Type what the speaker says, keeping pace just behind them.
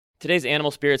Today's Animal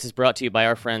Spirits is brought to you by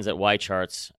our friends at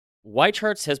Y-Charts.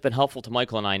 Y-Charts has been helpful to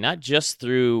Michael and I, not just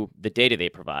through the data they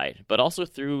provide, but also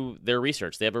through their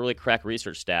research. They have a really crack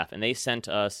research staff, and they sent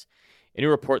us a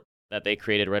new report that they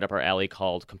created right up our alley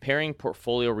called Comparing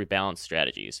Portfolio Rebalance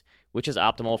Strategies, which is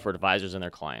optimal for advisors and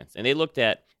their clients. And they looked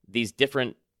at these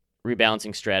different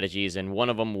rebalancing strategies, and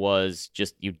one of them was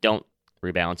just you don't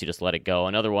rebalance, you just let it go.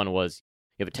 Another one was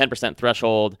you have a 10%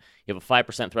 threshold, you have a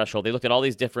 5% threshold. They looked at all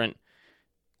these different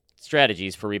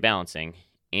strategies for rebalancing,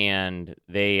 and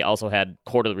they also had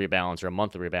quarterly rebalance or a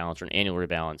monthly rebalance or an annual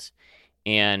rebalance.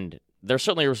 And there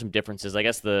certainly were some differences. I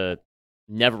guess the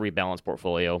never rebalance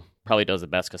portfolio probably does the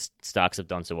best because stocks have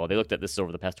done so well. They looked at this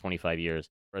over the past 25 years.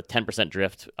 Or a 10%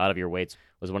 drift out of your weights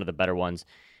was one of the better ones.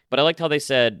 But I liked how they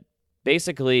said,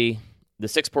 basically, the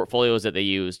 6 portfolios that they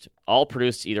used all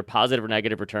produced either positive or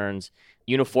negative returns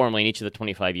uniformly in each of the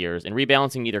 25 years, and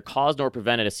rebalancing neither caused nor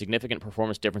prevented a significant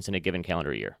performance difference in a given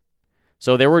calendar year.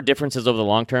 So there were differences over the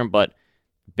long term, but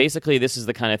basically this is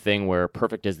the kind of thing where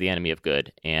perfect is the enemy of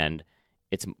good, and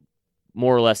it's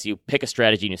more or less you pick a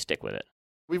strategy and you stick with it.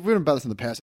 We've written about this in the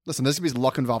past. Listen, there's going to be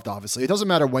luck involved, obviously. It doesn't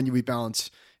matter when you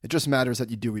rebalance. It just matters that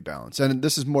you do rebalance. And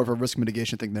this is more of a risk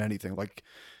mitigation thing than anything, like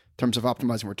in terms of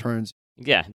optimizing returns.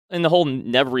 Yeah, and the whole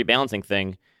never rebalancing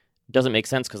thing doesn't make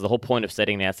sense because the whole point of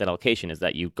setting an asset allocation is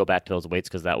that you go back to those weights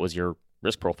because that was your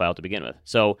risk profile to begin with.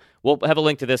 So we'll have a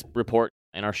link to this report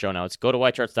in our show notes. Go to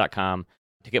ycharts.com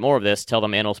to get more of this. Tell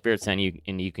them Animal Spirits sent you,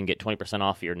 and you can get 20%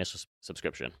 off your initial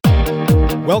subscription.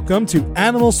 Welcome to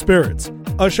Animal Spirits,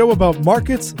 a show about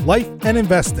markets, life, and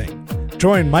investing.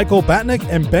 Join Michael Batnick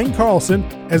and Ben Carlson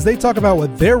as they talk about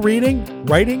what they're reading,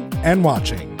 writing, and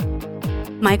watching.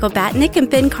 Michael Batnick and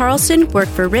Ben Carlson work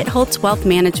for Ritholtz Wealth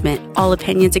Management. All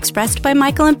opinions expressed by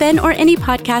Michael and Ben or any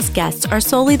podcast guests are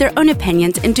solely their own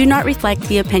opinions and do not reflect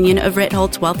the opinion of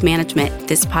Ritholtz Wealth Management.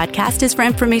 This podcast is for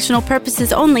informational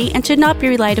purposes only and should not be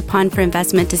relied upon for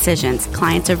investment decisions.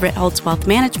 Clients of Ritholtz Wealth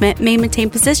Management may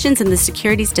maintain positions in the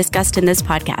securities discussed in this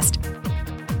podcast.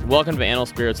 Welcome to Animal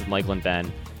Spirits with Michael and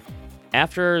Ben.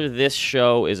 After this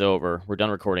show is over, we're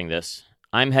done recording this,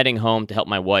 I'm heading home to help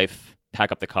my wife pack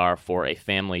up the car for a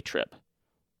family trip.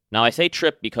 Now, I say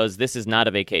trip because this is not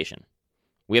a vacation.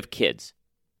 We have kids,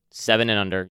 7 and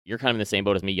under. You're kind of in the same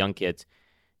boat as me, young kids.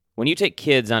 When you take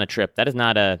kids on a trip, that is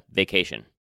not a vacation.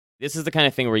 This is the kind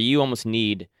of thing where you almost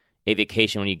need a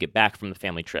vacation when you get back from the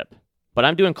family trip. But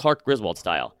I'm doing Clark Griswold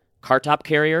style. Car top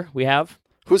carrier we have.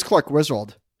 Who's Clark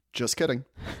Griswold? Just kidding.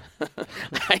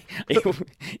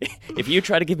 If you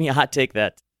try to give me a hot take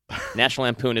that National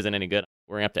Lampoon isn't any good,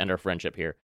 we're going to have to end our friendship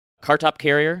here. Car top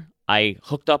carrier, I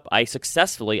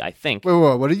successfully, I think. Wait,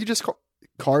 what did you just call?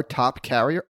 Car top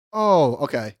carrier? Oh,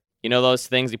 okay. You know those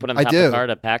things you put on the top of the car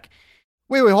to pack?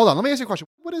 Wait, hold on. Let me ask you a question.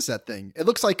 What is that thing? It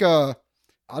looks like I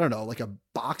don't know, like a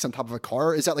box on top of a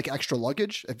car. Is that like extra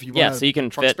luggage? If you want so you can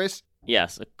trunk fit space?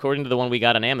 Yes, according to the one we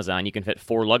got on Amazon, you can fit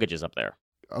 4 luggages up there.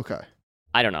 Okay.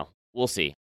 I don't know. We'll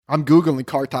see. I'm Googling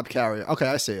car top carrier. Okay,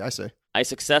 I see. I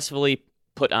successfully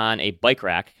put on a bike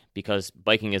rack because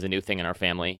biking is a new thing in our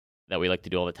family that we like to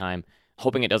do all the time,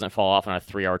 hoping it doesn't fall off on a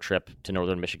 3-hour trip to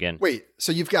northern Michigan. Wait,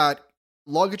 so you've got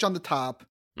luggage on the top,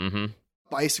 Mm-hmm.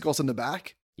 bicycles in the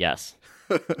back? Yes.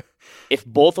 If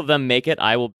both of them make it,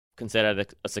 I will consider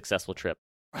it a successful trip.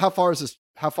 How far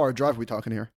a drive are we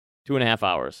talking here? 2.5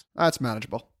 hours. That's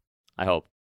manageable. I hope.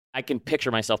 I can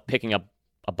picture myself picking up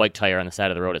a bike tire on the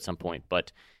side of the road at some point,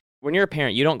 but when you're a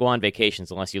parent, you don't go on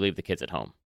vacations unless you leave the kids at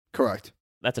home. Correct.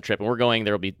 That's a trip, and we're going,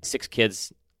 there will be 6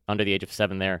 kids under the age of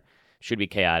 7 there. Should be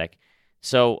chaotic.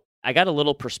 So I got a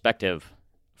little perspective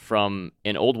from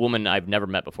an old woman I've never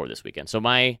met before this weekend. So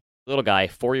my little guy,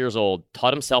 4 years old,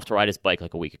 taught himself to ride his bike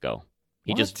like a week ago.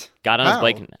 He just got on his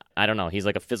bike, and I don't know, he's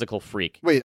like a physical freak.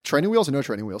 Wait, training wheels or no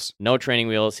training wheels? No training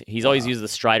wheels. He's always used the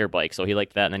Strider bike, so he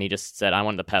liked that, and then he just said, I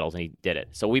wanted the pedals, and he did it.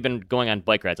 So we've been going on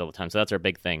bike rides all the time, so that's our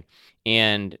big thing.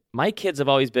 And my kids have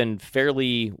always been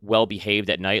fairly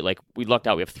well-behaved at night. Like, we lucked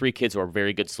out. We have 3 kids who are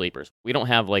very good sleepers. We don't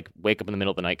have, like, wake up in the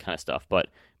middle of the night kind of stuff, but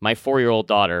my 4-year-old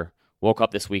daughter woke up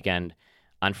this weekend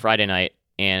on Friday night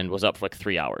and was up for like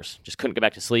 3 hours. Just couldn't get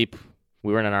back to sleep.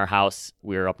 We weren't in our house.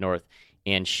 We were up north,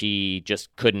 and she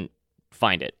just couldn't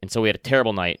find it. And so we had a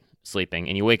terrible night sleeping,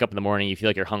 and you wake up in the morning, you feel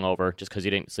like you're hungover just because you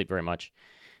didn't sleep very much.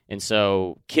 And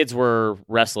so kids were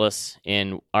restless,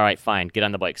 and all right, fine, get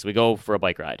on the bike. So we go for a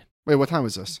bike ride. Wait, what time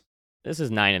was this? This is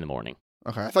 9 in the morning.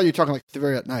 Okay, I thought you were talking like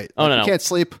 3 at night. Oh, like, no. You can't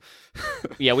sleep.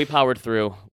 Yeah, we powered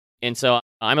through. And so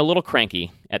I'm a little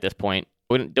cranky at this point.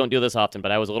 We don't do this often,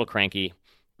 but I was a little cranky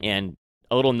and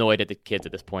a little annoyed at the kids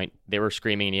at this point. They were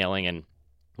screaming and yelling and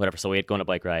whatever, so we had to go on a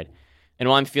bike ride. And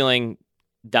while I'm feeling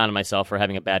down on myself for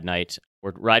having a bad night,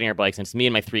 We're riding our bikes, and it's me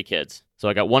and my 3 kids. So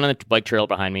I got one on the bike trail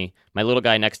behind me, my little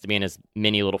guy next to me in his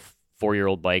mini little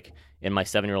 4-year-old bike, and my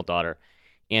 7-year-old daughter.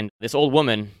 And this old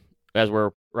woman, as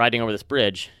we're riding over this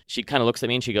bridge, she kind of looks at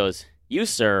me and she goes, "You,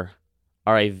 sir,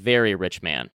 are a very rich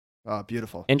man." Oh,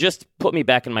 beautiful. And just put me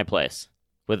back in my place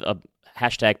with a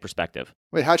hashtag perspective.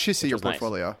 Wait, how'd she see your was nice.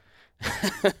 portfolio?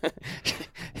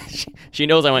 She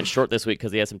knows I went short this week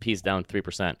because the S&P's down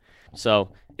 3%. So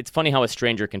it's funny how a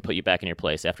stranger can put you back in your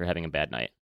place after having a bad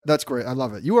night. That's great. I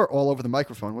love it. You are all over the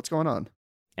microphone. What's going on?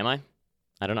 Am I?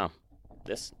 I don't know.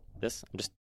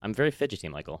 I'm very fidgety,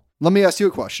 Michael. Let me ask you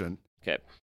a question. Okay.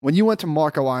 When you went to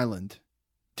Marco Island,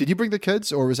 did you bring the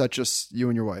kids or was that just you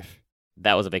and your wife?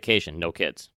 That was a vacation, no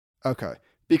kids. Okay.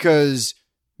 Because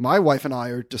my wife and I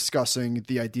are discussing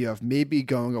the idea of maybe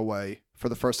going away for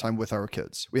the first time with our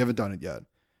kids. We haven't done it yet.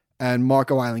 And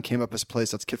Marco Island came up as a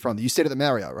place that's kid-friendly. You stayed at the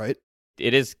Marriott, right?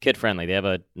 It is kid-friendly. They have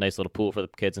a nice little pool for the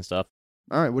kids and stuff.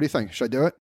 All right. What do you think? Should I do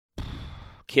it?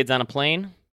 Kids on a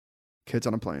plane? Kids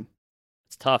on a plane.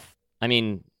 It's tough. I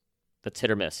mean, that's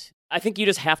hit or miss. I think you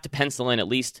just have to pencil in at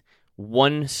least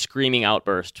one screaming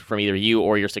outburst from either you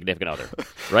or your significant other,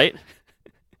 right?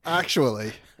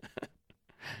 Actually,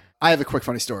 I have a quick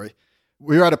funny story.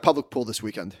 We were at a public pool this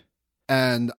weekend,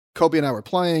 and Kobe and I were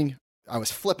playing. I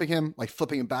was flipping him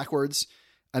backwards,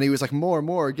 and he was like,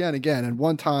 more, again. And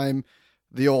one time,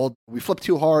 we flipped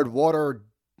too hard, water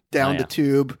down the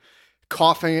tube,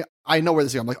 coughing. I know where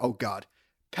this is going. I'm like, oh, God.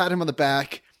 Pat him on the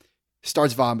back,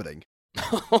 starts vomiting.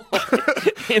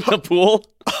 In the pool?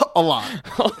 A lot.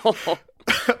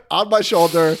 On my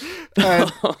shoulder.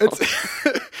 And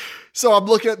so I'm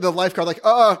looking at the lifeguard like,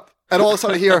 and all of a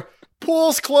sudden I hear,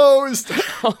 pool's closed.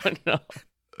 Oh, no.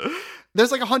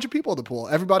 There's like 100 people in the pool.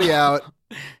 Everybody out.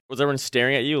 Was everyone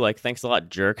staring at you like, thanks a lot,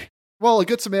 jerk? Well, a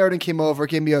good Samaritan came over,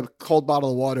 gave me a cold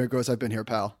bottle of water, goes, "I've been here,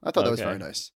 pal." I thought that was very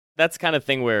nice. That's kind of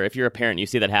thing where if you're a parent, you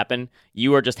see that happen,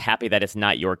 you are just happy that it's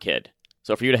not your kid.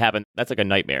 So for you to happen, that's like a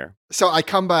nightmare. So I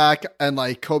come back and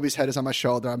like Kobe's head is on my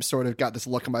shoulder. I'm sort of got this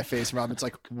look on my face. And Robin's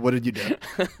like, "What did you do?"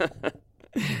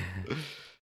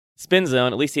 Spin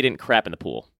zone. At least he didn't crap in the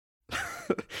pool.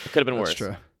 It could have been worse. That's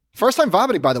true. First time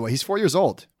vomiting, by the way. He's 4 years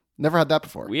old. Never had that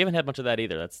before. We haven't had much of that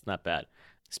either. That's not bad.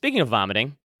 Speaking of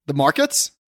vomiting. The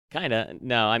markets? Kind of.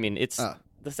 No, I mean, it's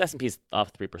the S&P's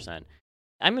off 3%.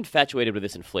 I'm infatuated with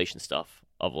this inflation stuff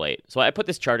of late. So I put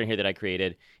this chart in here that I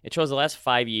created. It shows the last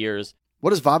 5 years. What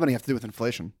does vomiting have to do with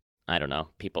inflation? I don't know.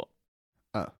 People.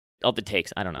 Oh. All the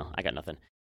takes. I don't know. I got nothing.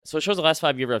 So it shows the last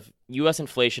 5 years of U.S.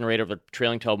 inflation rate over the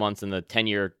trailing 12 months and the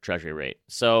 10-year Treasury rate.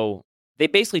 So they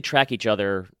basically track each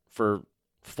other for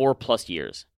 4+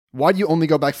 years. Why do you only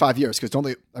go back 5 years?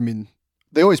 Because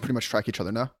they always pretty much track each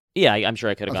other, no? Yeah, I'm sure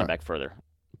I could have gone back further.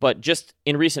 But just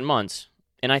in recent months,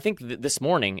 and I think this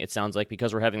morning, it sounds like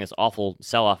because we're having this awful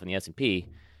sell-off in the S&P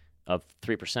of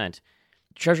 3%,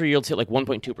 Treasury yields hit like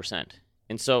 1.2%.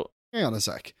 And so... Hang on a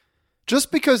sec.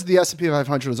 Just because the S&P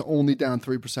 500 is only down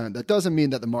 3%, that doesn't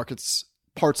mean that the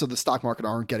parts of the stock market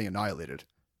aren't getting annihilated.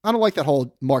 I don't like that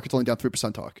whole market's only down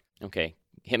 3% talk. Okay.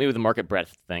 Hit me with the market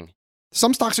breadth thing.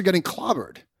 Some stocks are getting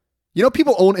clobbered. You know,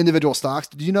 people own individual stocks.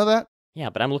 Did you know that? Yeah,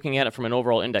 but I'm looking at it from an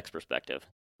overall index perspective.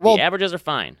 Well, the averages are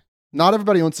fine. Not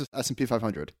everybody owns the S&P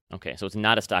 500. Okay, so it's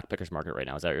not a stock picker's market right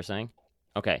now. Is that what you're saying?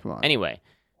 Okay. Come on. Anyway,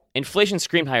 inflation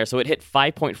screamed higher, so it hit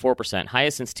 5.4%,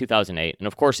 highest since 2008. And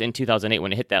of course, in 2008,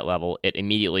 when it hit that level, it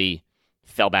immediately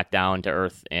fell back down to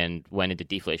earth and went into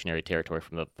deflationary territory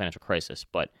from the financial crisis.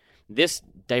 But this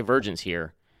divergence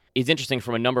here is interesting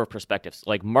from a number of perspectives.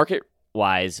 Like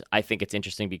market-wise, I think it's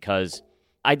interesting because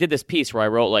I did this piece where I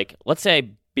wrote, like, let's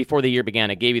say before the year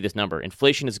began, I gave you this number.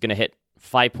 Inflation is going to hit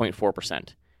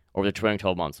 5.4% over the trailing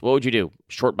 12 months. What would you do?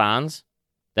 Short bonds?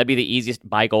 That'd be the easiest.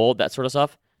 Buy gold, that sort of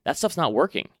stuff. That stuff's not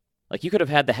working. Like, you could have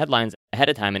had the headlines ahead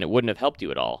of time and it wouldn't have helped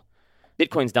you at all.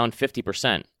 Bitcoin's down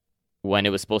 50% when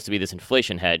it was supposed to be this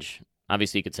inflation hedge.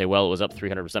 Obviously, you could say, well, it was up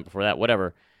 300% before that,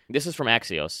 whatever. This is from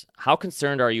Axios. How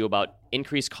concerned are you about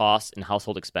increased costs and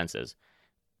household expenses?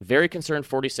 Very concerned,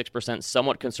 46%.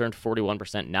 Somewhat concerned,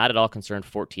 41%. Not at all concerned,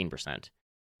 14%.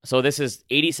 So this is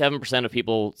 87% of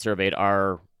people surveyed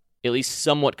are at least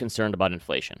somewhat concerned about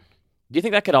inflation. Do you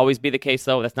think that could always be the case,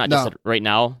 though? That's not just right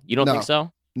now? You don't think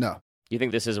so? No. You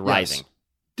think this is rising? Yes.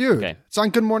 Dude, It's on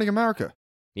Good Morning America.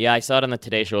 Yeah, I saw it on the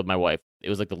Today Show with my wife. It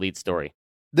was like the lead story.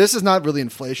 This is not really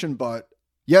inflation, but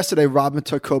yesterday Robin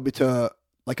took Kobe to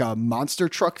like a monster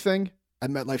truck thing at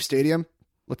MetLife Stadium.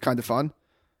 Looked kind of fun.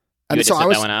 And you had to sit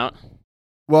that one out?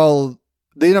 Well,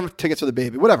 they didn't have tickets for the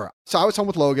baby. Whatever. So I was home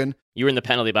with Logan. You were in the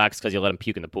penalty box because you let him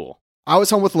puke in the pool. I was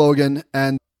home with Logan,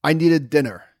 and I needed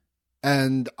dinner.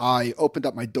 And I opened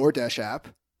up my DoorDash app,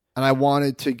 and I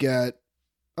wanted to get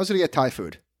I was going to get Thai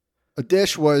food. A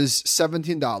dish was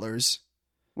 $17,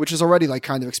 which is already like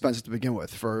kind of expensive to begin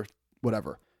with for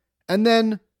whatever. And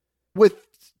then with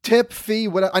tip, fee,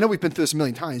 whatever, I know we've been through this a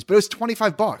million times, but it was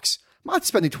 $25. I'm not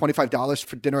spending $25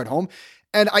 for dinner at home.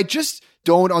 And I just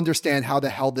don't understand how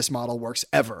the hell this model works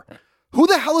ever. Who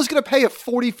the hell is going to pay a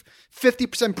 40,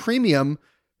 50% premium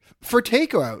for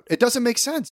takeout? It doesn't make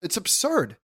sense. It's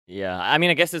absurd. Yeah, I mean,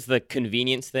 I guess it's the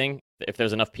convenience thing. If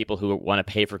there's enough people who want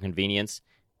to pay for convenience,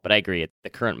 but I agree, the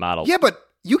current model. Yeah, but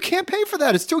you can't pay for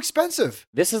that. It's too expensive.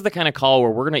 This is the kind of call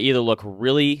where we're going to either look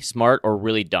really smart or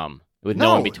really dumb with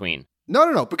no in between.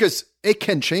 No, because it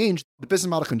can change. The business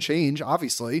model can change,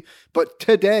 obviously. But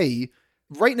today,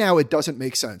 right now, it doesn't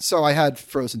make sense. So I had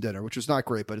frozen dinner, which was not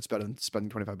great, but it's better than spending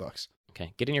 $25.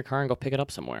 Okay, get in your car and go pick it up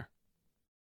somewhere.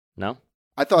 No?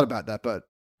 I thought about that, but...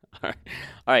 All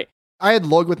right. I had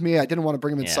Log with me. I didn't want to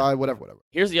bring him inside, whatever.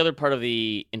 Here's the other part of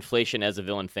the inflation as a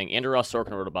villain thing. Andrew Ross Sorkin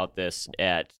wrote about this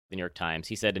at the New York Times.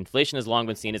 He said, inflation has long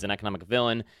been seen as an economic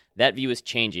villain. That view is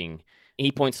changing.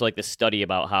 He points to like this study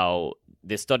about how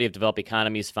this study of developed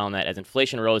economies found that as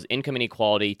inflation rose, income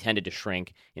inequality tended to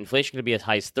shrink. Inflation could be as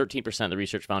high as 13%, the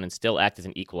research found, and still act as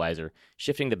an equalizer,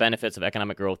 shifting the benefits of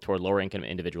economic growth toward lower income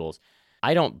individuals.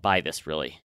 I don't buy this,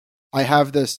 really. I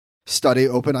have this study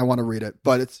open. I want to read it,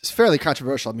 but it's fairly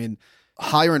controversial. I mean,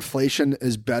 higher inflation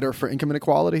is better for income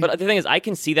inequality. But the thing is, I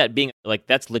can see that being like,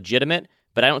 that's legitimate,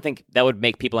 but I don't think that would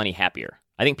make people any happier.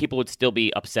 I think people would still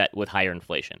be upset with higher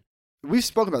inflation. We've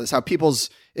spoken about this, how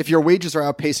if your wages are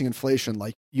outpacing inflation,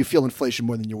 like you feel inflation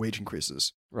more than your wage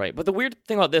increases. Right. But the weird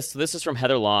thing about this, so this is from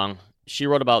Heather Long. She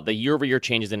wrote about the year-over-year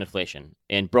changes in inflation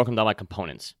and broken down by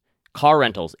components. Car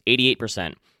rentals,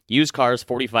 88%. Used cars,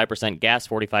 45%. Gas,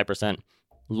 45%.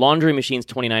 Laundry machines,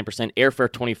 29%. Airfare,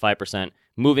 25%.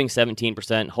 Moving,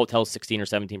 17%. Hotels, 16 or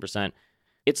 17%.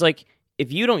 It's like,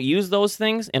 if you don't use those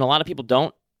things, and a lot of people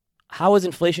don't, how is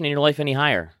inflation in your life any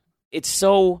higher? It's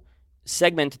so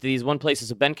segmented to these one places.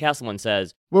 So Ben Castleman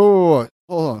says... Whoa.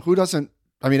 Hold on. Who doesn't...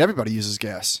 I mean, everybody uses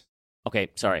gas. Okay,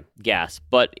 sorry, gas.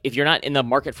 But if you're not in the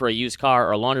market for a used car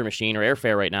or a laundry machine or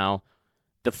airfare right now,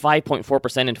 the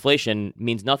 5.4% inflation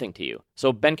means nothing to you.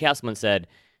 So Ben Castleman said,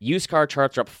 used car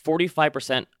charts are up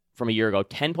 45% from a year ago,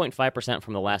 10.5%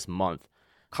 from the last month.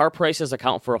 Car prices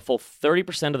account for a full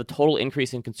 30% of the total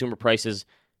increase in consumer prices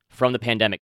from the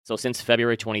pandemic, so since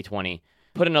February 2020.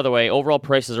 Put another way, overall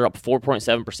prices are up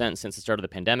 4.7% since the start of the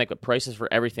pandemic, but prices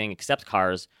for everything except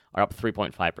cars are up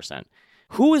 3.5%.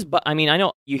 I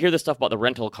know you hear this stuff about the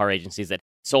rental car agencies that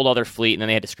sold all their fleet and then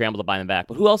they had to scramble to buy them back,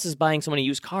 but who else is buying so many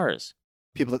used cars?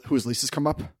 People whose leases come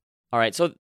up. All right,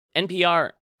 so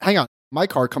NPR... Hang on. My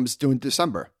car comes due in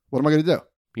December. What am I going to do?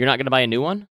 You're not going to buy a new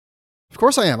one? Of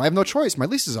course I am. I have no choice. My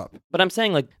lease is up. But I'm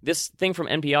saying, like, this thing from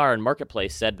NPR and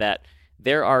Marketplace said that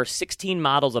there are 16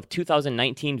 models of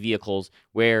 2019 vehicles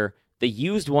where the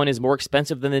used one is more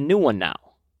expensive than the new one now.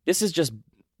 This is just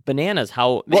bananas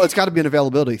how... Well, it's got to be an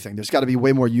availability thing. There's got to be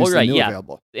way more used than new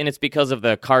available. And it's because of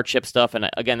the car chip stuff, and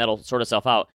again, that'll sort itself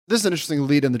out. This is an interesting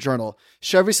lead in the journal.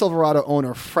 Chevy Silverado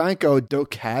owner Franco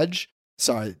Dokaj,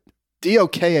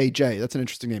 D-O-K-A-J, that's an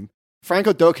interesting name.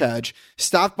 Franco Dokaj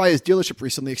stopped by his dealership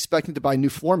recently expecting to buy new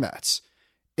floor mats.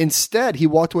 Instead, he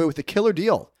walked away with a killer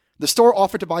deal. The store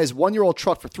offered to buy his 1-year-old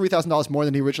truck for $3,000 more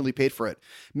than he originally paid for it.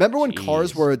 Remember when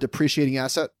cars were a depreciating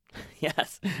asset?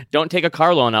 Yes. Don't take a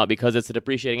car loan out because it's a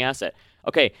depreciating asset.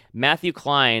 Okay, Matthew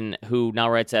Klein, who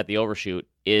now writes at The Overshoot,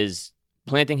 is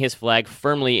planting his flag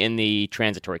firmly in the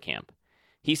transitory camp.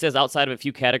 He says outside of a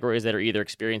few categories that are either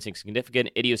experiencing significant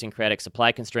idiosyncratic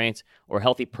supply constraints or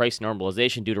healthy price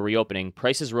normalization due to reopening,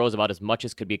 prices rose about as much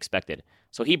as could be expected.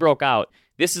 So he broke out.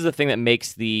 This is the thing that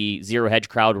makes the Zero Hedge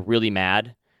crowd really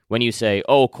mad when you say,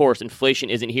 oh, of course, inflation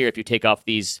isn't here if you take off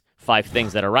these 5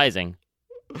 things that are rising.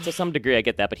 To some degree, I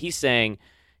get that. But he's saying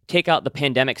take out the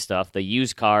pandemic stuff, the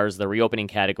used cars, the reopening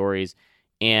categories,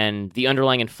 and the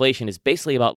underlying inflation is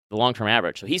basically about the long-term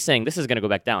average. So he's saying this is going to go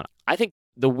back down. I think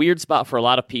the weird spot for a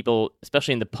lot of people,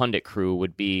 especially in the pundit crew,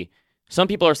 would be some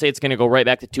people are saying it's going to go right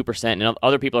back to 2%, and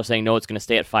other people are saying, no, it's going to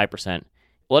stay at 5%.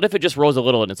 What if it just rose a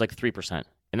little and it's like 3%?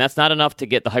 And that's not enough to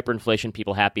get the hyperinflation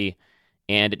people happy,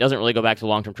 and it doesn't really go back to the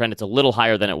long-term trend. It's a little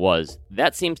higher than it was.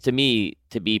 That seems to me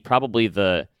to be probably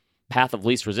the path of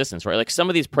least resistance, right? Like some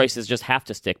of these prices just have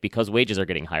to stick because wages are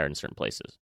getting higher in certain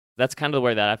places. That's kind of the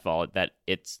way that I followed, that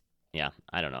it's,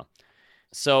 I don't know.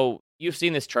 So you've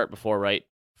seen this chart before, right?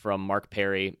 From Mark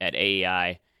Perry at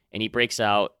AEI, and he breaks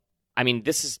out,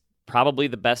 this is probably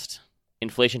the best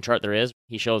inflation chart there is.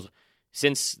 He shows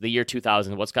since the year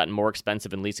 2000, what's gotten more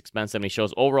expensive and least expensive, and he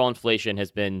shows overall inflation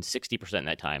has been 60% in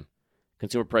that time.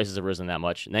 Consumer prices have risen that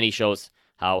much. And then he shows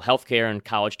how healthcare and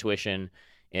college tuition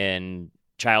and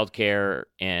childcare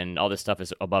and all this stuff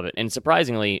is above it. And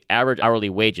surprisingly, average hourly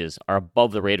wages are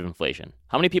above the rate of inflation.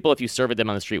 How many people, if you surveyed them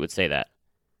on the street, would say that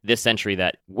this century,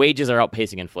 that wages are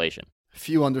outpacing inflation?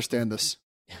 Few understand this.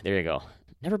 There you go.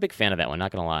 Never a big fan of that one,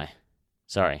 not going to lie.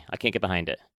 Sorry, I can't get behind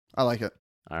it. I like it.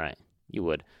 All right, you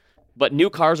would. But new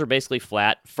cars are basically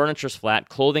flat. Furniture's flat.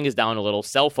 Clothing is down a little.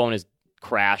 Cell phone is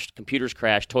crashed. Computers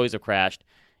crashed. Toys have crashed.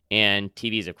 And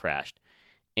TVs have crashed.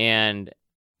 And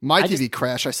my TV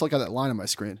crashed. I still got that line on my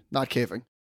screen. Not caving.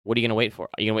 What are you going to wait for?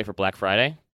 Are you going to wait for Black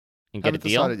Friday and get Haven't a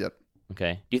deal? decided yet.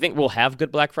 Okay. Do you think we'll have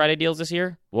good Black Friday deals this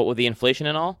year? What with the inflation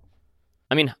and all?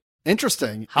 I mean,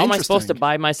 interesting. How am I supposed to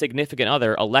buy my significant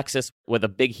other a Lexus with a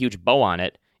big, huge bow on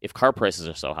it if car prices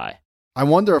are so high? I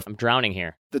wonder if I'm drowning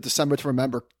here. The December to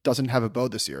Remember doesn't have a bow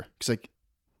this year because like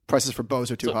prices for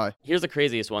bows are too high. Here's the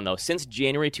craziest one though. Since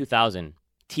January 2000,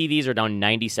 TVs are down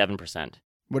 97%.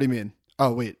 What do you mean?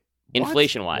 Oh wait,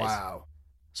 inflation-wise. Wow.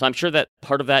 So I'm sure that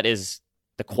part of that is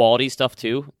the quality stuff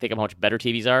too. Think of how much better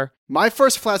TVs are. My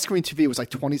first flat screen TV was like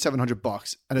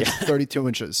 $2,700, and it's 32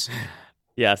 inches.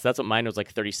 Yes, that's what mine was,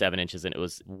 like 37 inches, and it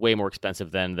was way more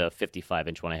expensive than the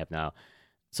 55-inch one I have now.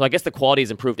 So I guess the quality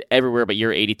has improved everywhere but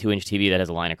your 82-inch TV that has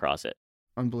a line across it.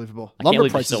 Unbelievable. I can't Lumber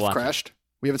believe prices you're still have crashed.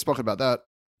 We haven't spoken about that.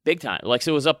 Big time. Like,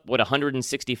 so it was up,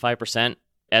 165%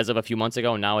 as of a few months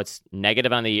ago, and now it's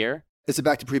negative on the year. Is it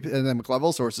back to pre-pandemic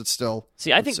levels, or is it still?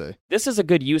 See, I think this is a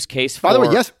good use case for... By the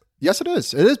way, yes, it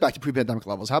is. It is back to pre-pandemic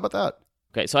levels. How about that?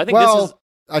 Okay, so I think this is...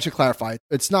 I should clarify.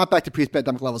 It's not back to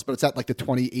pre-pandemic levels, but it's at like the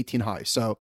 2018 high.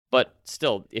 So, but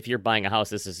still, if you're buying a house,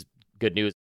 this is good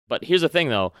news. But here's the thing,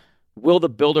 though. Will the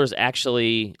builders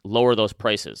actually lower those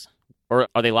prices, or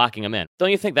are they locking them in?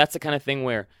 Don't you think that's the kind of thing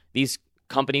where these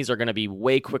companies are going to be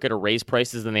way quicker to raise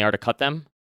prices than they are to cut them?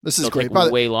 This is great.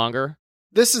 Take way longer.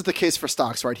 This is the case for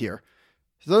stocks right here.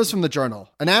 So those from the Journal.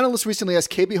 An analyst recently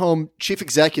asked KB Home chief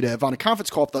executive on a conference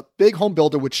call if the big home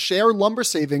builder would share lumber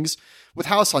savings with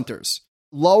house hunters,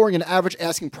 lowering an average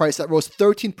asking price that rose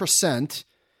 13%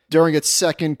 during its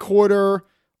second quarter,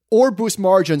 or boost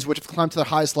margins, which have climbed to their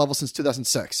highest level since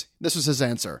 2006. This was his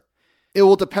answer. It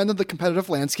will depend on the competitive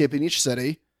landscape in each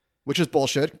city, which is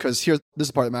bullshit, because this is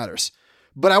the part that matters.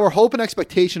 But our hope and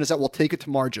expectation is that we'll take it to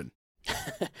margin.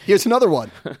 Here's another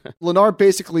one. Lennar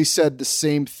basically said the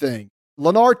same thing.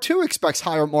 Lennar, too, expects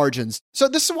higher margins. So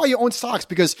this is why you own stocks,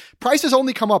 because prices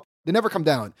only come up. They never come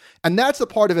down. And that's the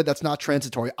part of it that's not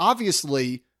transitory.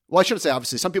 Obviously, well, I shouldn't say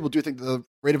obviously. Some people do think the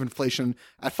rate of inflation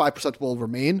at 5% will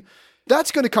remain.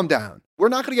 That's going to come down. We're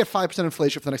not going to get 5%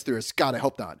 inflation for the next 3 years. God, I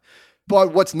hope not.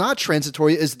 But what's not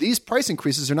transitory is these price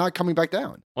increases are not coming back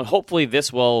down. Well, hopefully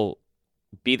this will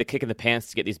be the kick in the pants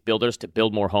to get these builders to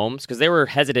build more homes, because they were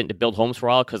hesitant to build homes for a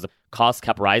while because the costs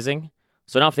kept rising.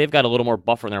 So now if they've got a little more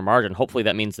buffer in their margin, hopefully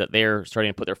that means that they're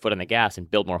starting to put their foot on the gas and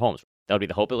build more homes. That would be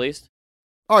the hope, at least.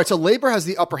 All right, so labor has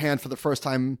the upper hand for the first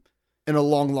time in a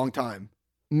long, long time.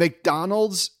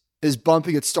 McDonald's is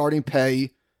bumping its starting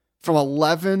pay from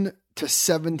 $11 to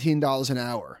 $17 an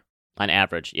hour. On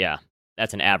average, yeah.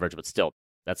 That's an average, but still,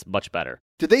 that's much better.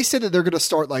 Did they say that they're going to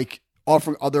start like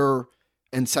offering other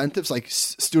incentives like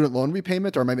student loan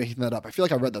repayment, or am I making that up? I feel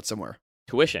like I read that somewhere.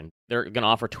 Tuition. They're going to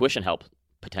offer tuition help,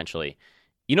 potentially.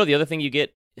 You know the other thing you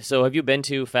get? So have you been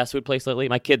to a fast food place lately?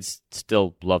 My kids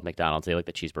still love McDonald's. They like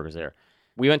the cheeseburgers there.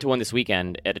 We went to one this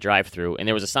weekend at a drive-thru, and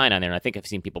there was a sign on there, and I think I've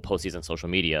seen people post these on social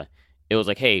media. It was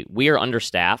like, hey, we are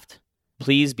understaffed.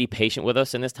 Please be patient with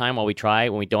us in this time while we try,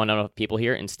 when we don't have enough people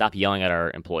here, and stop yelling at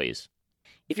our employees.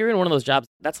 If you're in one of those jobs,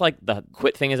 that's like the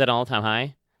quit thing is at an all-time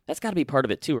high. That's got to be part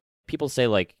of it, too. People say,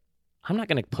 like, I'm not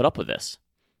going to put up with this.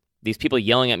 These people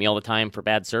yelling at me all the time for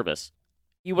bad service.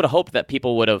 You would have hoped that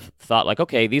people would have thought, like,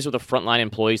 okay, these are the frontline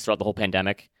employees throughout the whole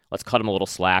pandemic. Let's cut them a little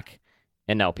slack.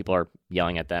 And no, people are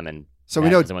yelling at them and so we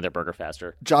know them with their burger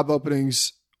faster. Job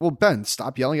openings. Well, Ben,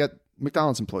 stop yelling at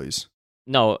McDonald's employees.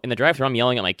 No, in the drive-thru, I'm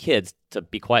yelling at my kids to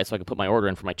be quiet so I can put my order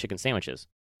in for my chicken sandwiches.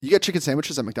 You get chicken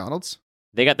sandwiches at McDonald's?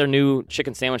 They got their new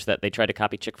chicken sandwich that they tried to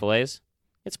copy Chick-fil-A's.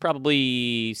 It's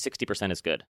probably 60% as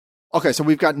good. Okay, so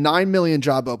we've got 9 million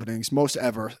job openings, most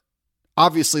ever.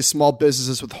 Obviously, small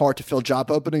businesses with hard-to-fill job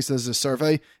openings, there's a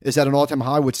survey, is at an all-time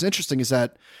high. What's interesting is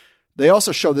that they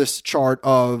also show this chart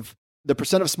of the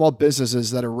percent of small businesses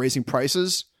that are raising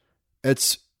prices.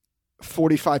 It's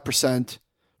 45%.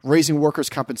 Raising workers'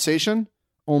 compensation,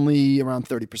 only around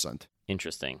 30%.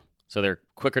 Interesting. So they're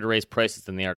quicker to raise prices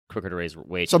than they are quicker to raise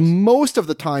wages. So most of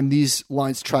the time, these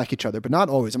lines track each other, but not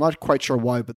always. I'm not quite sure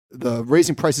why, but the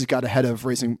raising prices got ahead of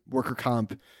raising worker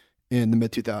comp in the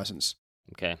mid-2000s.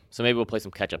 Okay, so maybe we'll play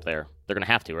some catch-up there. They're going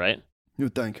to have to, right? You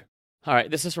would think. All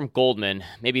right, this is from Goldman.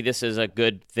 Maybe this is a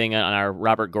good thing on our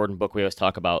Robert Gordon book we always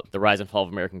talk about, The Rise and Fall of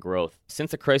American Growth.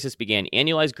 Since the crisis began,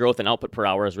 annualized growth in output per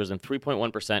hour has risen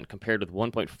 3.1% compared with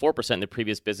 1.4% in the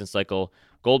previous business cycle.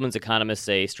 Goldman's economists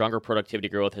say stronger productivity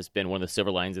growth has been one of the silver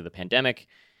linings of the pandemic.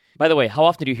 By the way, how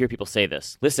often do you hear people say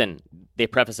this? Listen, they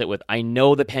preface it with, I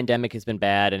know the pandemic has been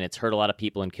bad and it's hurt a lot of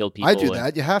people and killed people. I do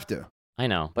that. You have to. I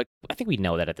know, but I think we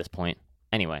know that at this point.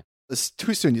 Anyway. It's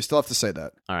too soon. You still have to say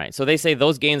that. All right. So they say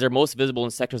those gains are most visible in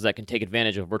sectors that can take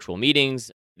advantage of virtual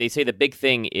meetings. They say the big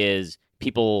thing is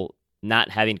people not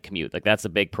having to commute. Like, that's a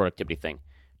big productivity thing.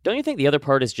 Don't you think the other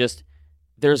part is just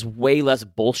there's way less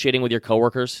bullshitting with your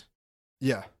coworkers?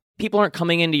 Yeah. People aren't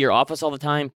coming into your office all the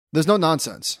time. There's no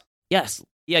nonsense. Yes.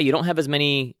 Yeah, you don't have as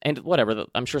many, and whatever.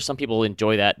 I'm sure some people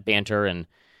enjoy that banter and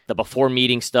the before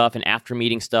meeting stuff and after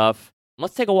meeting stuff.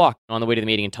 Let's take a walk on the way to the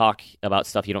meeting and talk about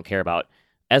stuff you don't care about.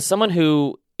 As someone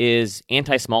who is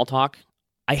anti-small talk,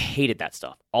 I hated that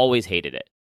stuff. Always hated it.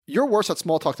 You're worse at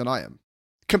small talk than I am.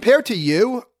 Compared to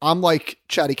you, I'm like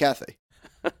Chatty Cathy.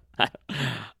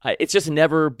 It's just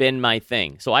never been my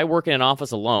thing. So I work in an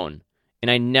office alone,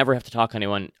 and I never have to talk to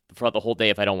anyone throughout the whole day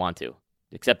if I don't want to,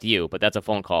 except you, but that's a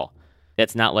phone call.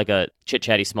 That's not like a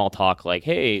chit-chatty small talk like,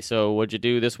 hey, so what'd you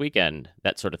do this weekend?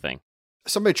 That sort of thing.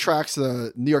 Somebody tracks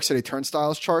the New York City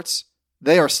turnstiles charts.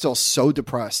 They are still so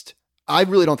depressed. I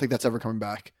really don't think that's ever coming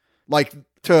back. Like,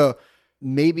 to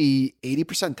maybe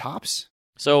 80% tops.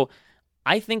 So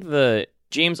I think the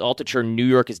James Altucher New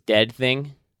York is dead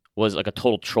thing was like a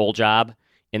total troll job.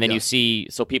 And then you see,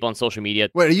 so people on social media.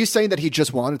 Wait, are you saying that he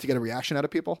just wanted to get a reaction out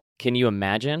of people? Can you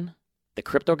imagine the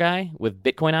crypto guy with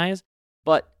Bitcoin eyes?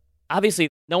 But obviously,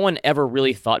 no one ever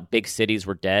really thought big cities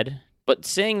were dead. But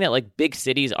saying that like big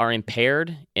cities are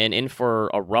impaired and in for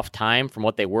a rough time from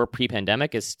what they were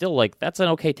pre-pandemic is still like, that's an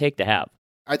okay take to have.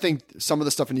 I think some of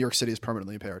the stuff in New York City is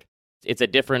permanently impaired. It's a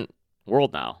different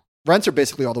world now. Rents are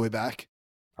basically all the way back.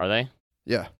 Are they?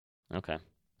 Yeah. Okay.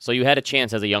 So you had a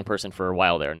chance as a young person for a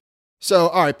while there. So,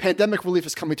 all right, pandemic relief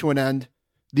is coming to an end.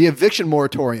 The eviction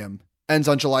moratorium ends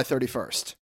on July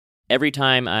 31st. Every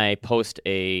time I post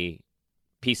a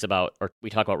piece about, or we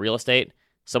talk about real estate,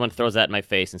 someone throws that in my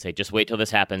face and say, just wait till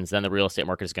this happens, then the real estate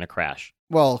market is going to crash.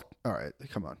 Well, all right,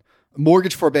 come on.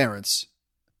 Mortgage forbearance,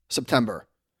 September.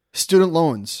 Student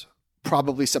loans,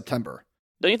 probably September.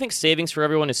 Don't you think savings for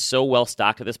everyone is so well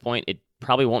stocked at this point, it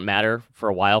probably won't matter for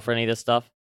a while for any of this stuff?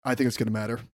 I think it's going to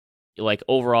matter. Like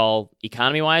overall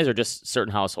economy-wise or just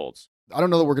certain households? I don't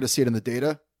know that we're going to see it in the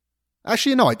data.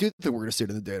 Actually, no, I do think we're going to see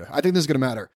it in the data. I think this is going to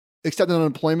matter. Extended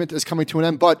unemployment is coming to an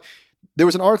end, but there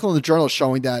was an article in the journal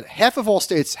showing that half of all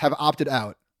states have opted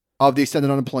out of the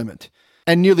extended unemployment.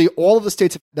 And nearly all of the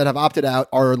states that have opted out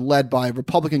are led by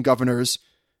Republican governors.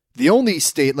 The only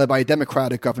state led by a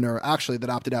Democratic governor, actually,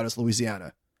 that opted out is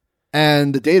Louisiana.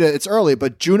 And the data, it's early,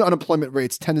 but June unemployment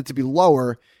rates tended to be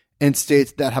lower in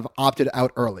states that have opted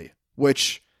out early,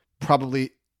 which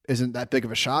probably isn't that big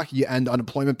of a shock. You end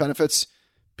unemployment benefits,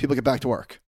 people get back to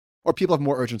work. Or people have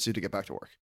more urgency to get back to work.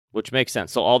 Which makes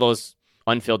sense. So all those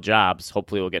unfilled jobs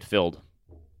hopefully will get filled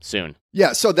soon.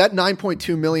 Yeah, so that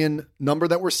 9.2 million number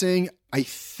that we're seeing, I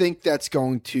think that's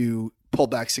going to pull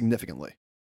back significantly.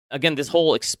 Again, this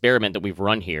whole experiment that we've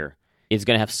run here is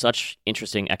going to have such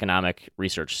interesting economic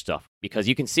research stuff because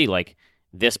you can see like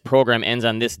this program ends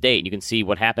on this date. You can see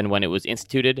what happened when it was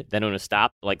instituted, then when it was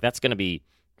stopped. Like that's going to be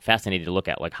fascinating to look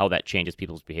at, like how that changes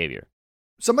people's behavior.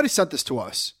 Somebody sent this to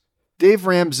us. Dave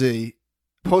Ramsey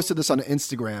posted this on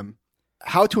Instagram,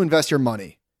 how to invest your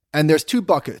money. And there's two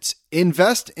buckets,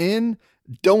 invest in,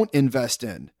 don't invest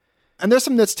in. And there's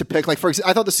some nits to pick. Like, for example,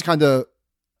 I thought this is kind of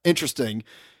interesting.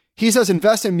 He says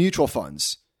invest in mutual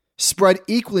funds, spread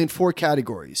equally in 4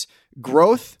 categories: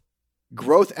 growth,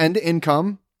 growth and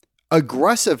income,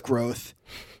 aggressive growth,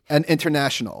 and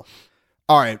international.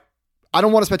 All right. I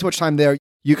don't want to spend too much time there.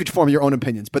 You could form your own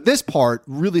opinions, but this part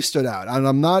really stood out. And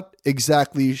I'm not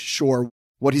exactly sure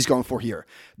what he's going for here.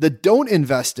 The don't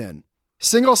invest in: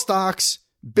 single stocks,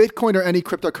 Bitcoin or any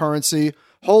cryptocurrency,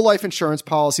 whole life insurance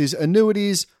policies,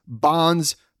 annuities,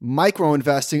 bonds, micro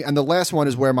investing, and the last one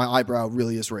is where my eyebrow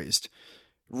really is raised: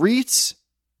 REITs,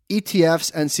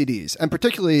 ETFs, and CDs. And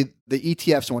particularly the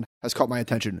ETFs one has caught my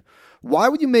attention. Why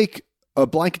would you make a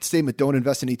blanket statement, don't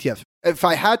invest in ETFs? If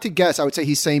I had to guess, I would say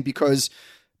he's saying because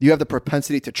you have the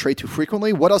propensity to trade too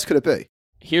frequently. What else could it be?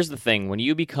 Here's the thing. When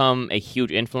you become a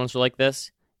huge influencer like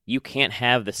this, you can't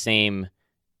have the same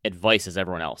advice as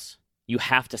everyone else. You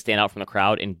have to stand out from the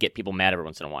crowd and get people mad every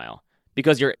once in a while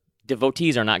because your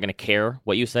devotees are not going to care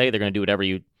what you say. They're going to do whatever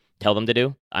you tell them to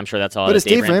do. I'm sure that's all. But is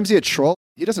Dave Ramsey a troll?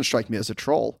 He doesn't strike me as a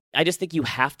troll. I just think you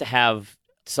have to have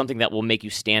something that will make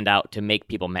you stand out to make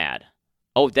people mad.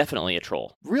 Oh, definitely a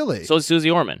troll. Really? So is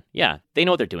Susie Orman. Yeah, they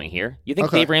know what they're doing here. You think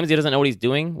Okay. Dave Ramsey doesn't know what he's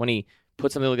doing when he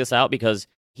puts something like this out? Because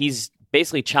he's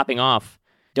basically chopping off,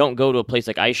 don't go to a place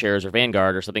like iShares or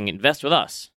Vanguard or something, invest with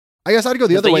us. I guess I'd go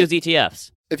the other They way. use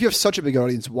ETFs. If you have such a big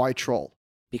audience, why troll?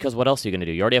 Because what else are you going to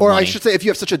do? You already have Or money. I should say, if you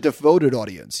have such a devoted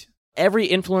audience. Every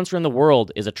influencer in the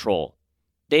world is a troll.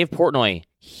 Dave Portnoy,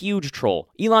 huge troll.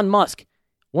 Elon Musk,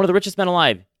 one of the richest men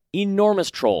alive, enormous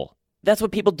troll. That's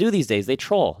what people do these days. They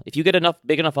troll. If you get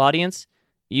big enough audience,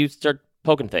 you start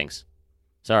poking things.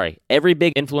 Sorry. Every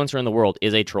big influencer in the world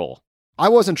is a troll. I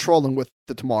wasn't trolling with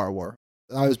the Tomorrow War.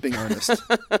 I was being earnest.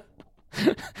 I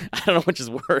don't know which is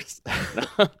worse.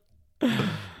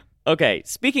 Okay,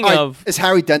 speaking All right, of... is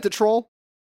Harry Dent a troll?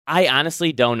 I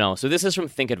honestly don't know. So this is from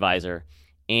ThinkAdvisor,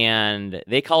 and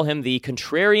they call him the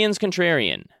Contrarian's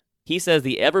Contrarian. He says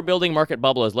the ever-building market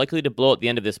bubble is likely to blow at the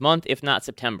end of this month, if not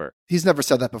September. He's never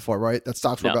said that before, right? That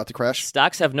stocks were No. about to crash?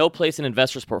 Stocks have no place in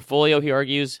investors' portfolio, he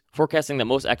argues, forecasting that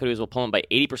most equities will plummet by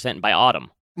 80% by autumn.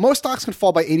 Most stocks can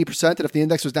fall by 80%, and if the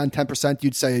index was down 10%,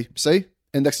 you'd say, see,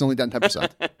 index is only down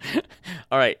 10%.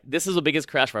 All right, this is the biggest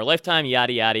crash of our lifetime,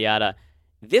 yada, yada, yada.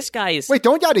 This guy is... Wait,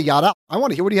 don't yada yada. I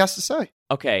want to hear what he has to say.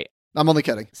 Okay, I'm only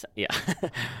kidding. yeah.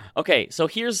 Okay, so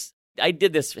here's... I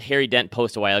did this Harry Dent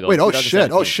post a while ago. Wait, oh shit,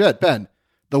 2017. Ben.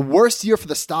 The worst year for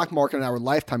the stock market in our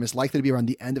lifetime is likely to be around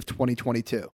the end of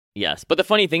 2022. Yes, but the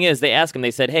funny thing is, they asked him,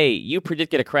 they said, hey, you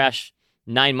predicted a crash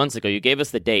 9 months ago. You gave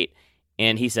us the date.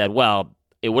 And he said, well,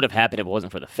 it would have happened if it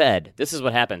wasn't for the Fed. This is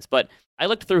what happens. But I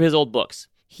looked through his old books.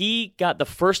 He got the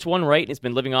first one right and has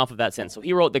been living off of that since. So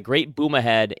he wrote The Great Boom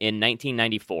Ahead in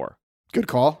 1994. Good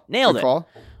call. Nailed Good it. Call.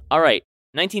 All right,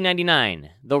 1999,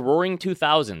 the Roaring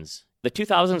 2000s. The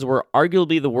 2000s were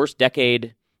arguably the worst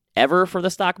decade ever for the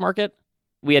stock market.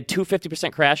 We had two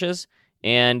 50% crashes,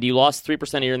 and you lost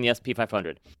 3% a year in the S&P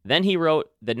 500. Then he wrote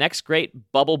The Next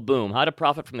Great Bubble Boom, How to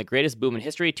Profit from the Greatest Boom in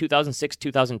History,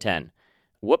 2006-2010.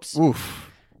 Whoops. Oof.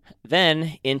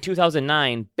 Then, in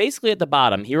 2009, basically at the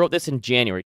bottom, he wrote this in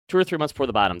January, 2 or 3 months before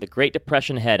the bottom, The Great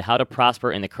Depression Ahead, How to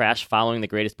Prosper in the Crash Following the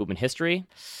Greatest Boom in History.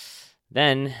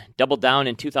 Then, doubled down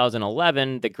in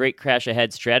 2011, The Great Crash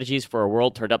Ahead, Strategies for a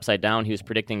World Turned Upside Down. He was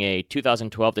predicting a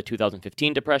 2012 to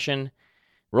 2015 depression.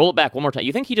 Roll it back one more time.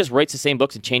 You think he just writes the same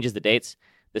books and changes the dates?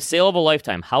 The Sale of a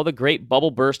Lifetime, How the Great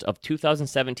Bubble Burst of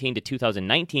 2017 to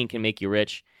 2019 Can Make You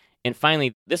Rich. And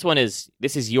finally, this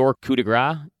is your coup de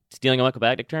grace, stealing a Michael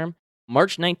Batnick term.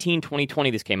 March 19,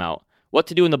 2020, this came out. What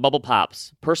to do when the bubble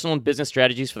pops. Personal and business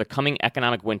strategies for the coming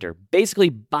economic winter. Basically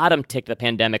bottom-ticked the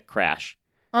pandemic crash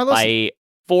All right, listen. by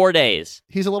 4 days.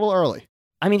 He's a little early.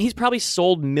 I mean, he's probably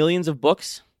sold millions of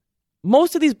books.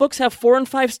 Most of these books have 4 and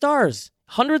 5 stars.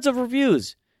 Hundreds of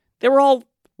reviews. They were all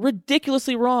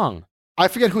ridiculously wrong. I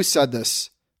forget who said this.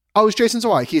 Oh, it was Jason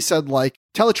Zweig. He said, like,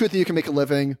 tell the truth and you can make a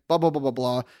living, blah, blah, blah, blah,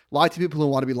 blah. Lie to people who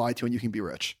want to be lied to and you can be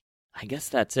rich. I guess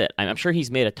that's it. I'm sure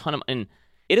he's made a ton of... And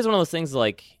it is one of those things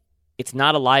like, it's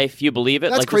not a lie if you believe it.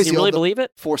 That's like, crazy. Does he really All the believe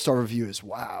it? 4-star reviews.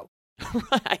 Wow.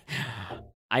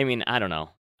 I mean, I don't know.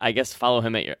 I guess follow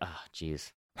him at your... Oh,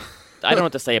 jeez. I don't know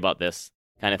what to say about this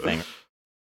kind of thing.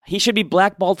 He should be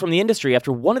blackballed from the industry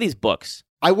after one of these books.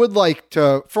 I would like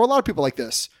to, for a lot of people like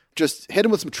this, just hit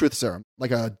him with some truth serum,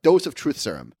 like a dose of truth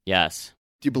serum. Yes.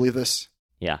 Do you believe this?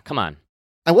 Yeah, come on.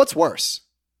 And what's worse?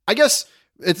 I guess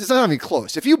it's not even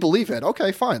close. If you believe it,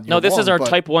 okay, fine. No, You're this wrong, is our but-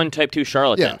 type 1, type 2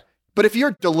 charlatan. Yeah. But if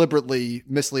you're deliberately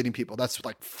misleading people, that's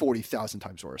like 40,000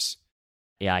 times worse.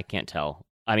 Yeah, I can't tell.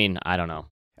 I mean, I don't know.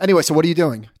 Anyway, so what are you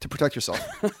doing to protect yourself?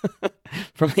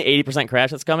 From the 80% crash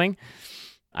that's coming,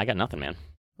 I got nothing, man.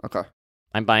 Okay.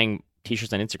 I'm buying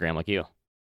t-shirts on Instagram like you.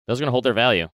 Those are going to hold their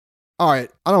value. All right.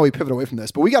 I don't know we pivot away from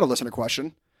this, but we got a listener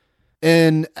question.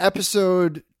 In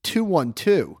episode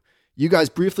 212, you guys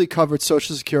briefly covered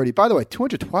Social Security. By the way,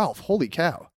 212. Holy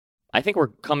cow. I think we're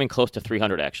coming close to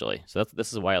 300, actually. So this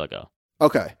is a while ago.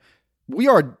 Okay. We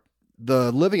are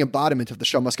the living embodiment of The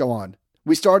Show Must Go On.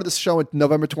 We started this show in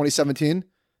November 2017.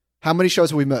 How many shows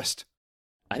have we missed?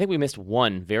 I think we missed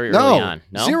one very early on.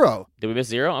 No? 0. Did we miss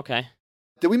 0? Okay.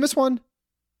 Did we miss one?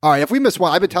 All right. If we missed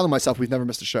one, I've been telling myself we've never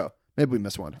missed a show. Maybe we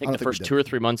missed one. I think the first 2 or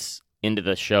 3 months into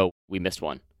the show, we missed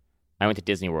one. I went to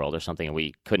Disney World or something, and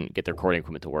we couldn't get the recording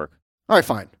equipment to work. All right,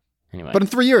 fine. Anyway, But in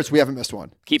 3 years, we haven't missed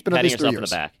one. keep It's been at patting least 3 yourself in the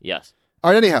years. back. Yes.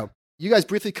 All right, anyhow, you guys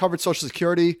briefly covered Social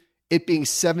Security, it being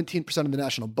 17% of the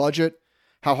national budget,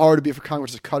 how hard it would be for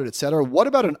Congress to cut it, et cetera. What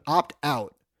about an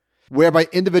opt-out whereby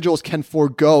individuals can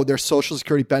forego their Social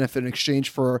Security benefit in exchange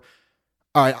for,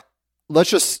 all right,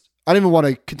 I don't even want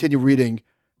to continue reading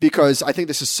because I think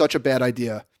this is such a bad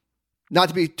idea. Not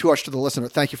to be too harsh to the listener,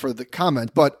 thank you for the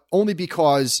comment, but only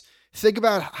because think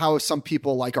about how some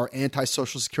people like are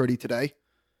anti-Social Security today.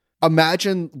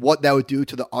 imagine what that would do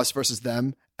to the us versus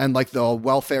them and like the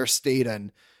welfare state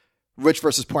and rich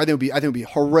versus poor. I think it would be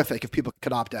horrific if people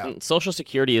could opt out. Social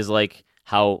Security is like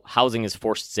how housing is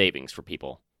forced savings for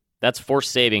people. That's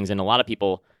forced savings, and a lot of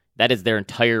people, that is their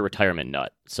entire retirement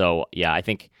nut. So, yeah, I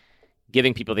think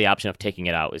giving people the option of taking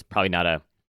it out is probably not a...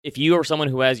 If you are someone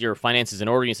who has your finances in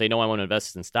order and you say, no, I want to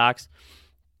invest in stocks,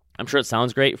 I'm sure it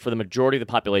sounds great. For the majority of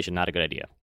the population, not a good idea.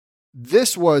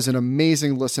 This was an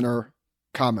amazing listener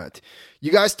comment.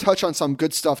 You guys touch on some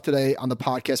good stuff today on the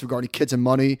podcast regarding kids and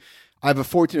money. I have a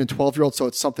 14 and 12-year-old, so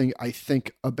it's something I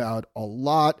think about a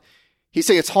lot. He's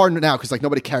saying it's hard now because like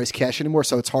nobody carries cash anymore,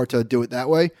 so it's hard to do it that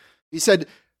way. He said,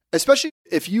 especially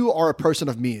if you are a person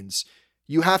of means,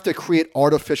 you have to create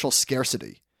artificial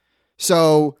scarcity.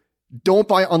 So don't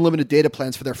buy unlimited data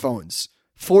plans for their phones.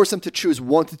 Force them to choose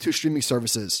 1 to 2 streaming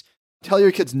services. Tell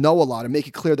your kids no a lot and make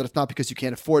it clear that it's not because you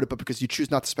can't afford it, but because you choose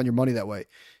not to spend your money that way.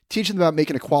 Teach them about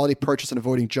making a quality purchase and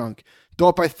avoiding junk.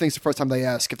 Don't buy things the first time they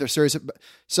ask if they're serious.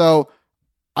 So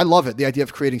I love it, the idea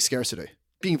of creating scarcity.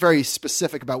 Being very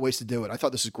specific about ways to do it. I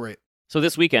thought this was great. So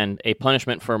this weekend, a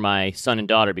punishment for my son and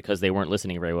daughter because they weren't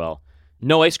listening very well.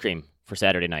 No ice cream for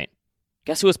Saturday night.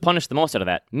 Guess who was punished the most out of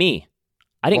that? Me.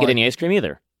 I didn't get any ice cream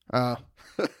either. I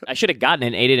should have gotten it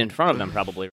and ate it in front of them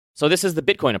probably. So this is the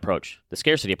Bitcoin approach, the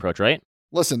scarcity approach, right?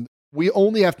 Listen, we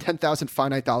only have 10,000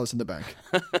 finite dollars in the bank.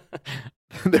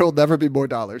 There will never be more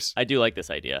dollars. I do like this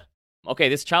idea. Okay,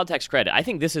 this child tax credit. I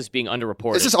think this is being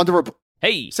underreported. This is underreported.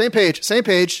 Hey. Same page.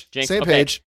 Jinx. Same Okay.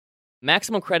 page.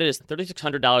 Maximum credit is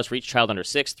 $3,600 for each child under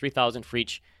 6, $3,000 for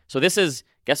each. So this is,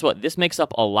 guess what? This makes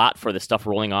up a lot for the stuff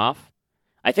rolling off.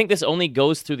 I think this only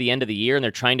goes through the end of the year, and they're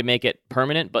trying to make it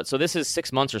permanent. But so this is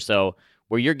 6 months or so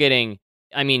where you're getting,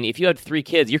 I mean, if you had 3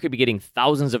 kids, you could be getting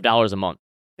thousands of dollars a month.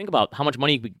 Think about how much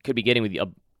money you could be getting with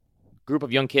a group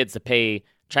of young kids to pay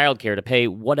childcare, to pay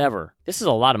whatever. This is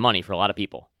a lot of money for a lot of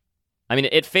people. I mean,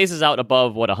 it phases out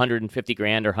above, what, 150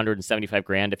 grand or 175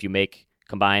 grand if you make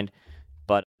combined.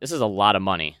 But this is a lot of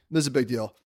money. This is a big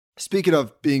deal. Speaking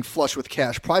of being flush with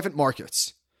cash, private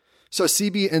markets. So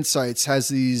CB Insights has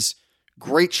these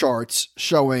great charts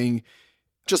showing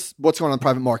just what's going on in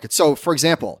private markets. So, for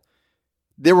example,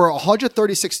 there were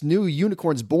 136 new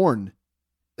unicorns born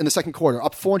in the second quarter,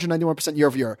 up 491% year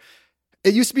over year.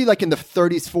 It used to be like in the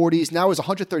 30s, 40s. Now it's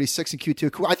 136 in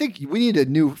Q2. I think we need a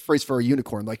new phrase for a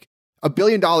unicorn. Like $1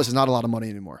 billion is not a lot of money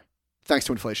anymore, thanks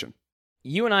to inflation.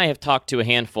 You and I have talked to a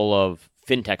handful of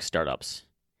fintech startups,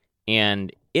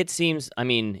 and it seems, I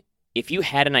mean, if you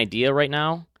had an idea right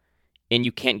now and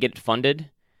you can't get it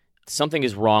funded, something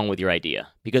is wrong with your idea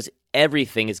because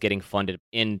everything is getting funded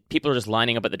and people are just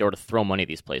lining up at the door to throw money at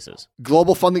these places.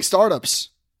 Global funding startups,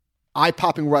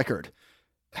 eye-popping record.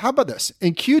 How about this?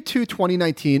 In Q2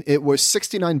 2019, it was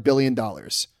 $69 billion.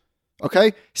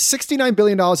 Okay? $69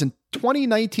 billion in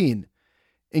 2019.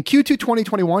 In Q2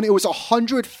 2021, it was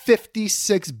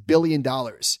 $156 billion.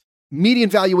 Median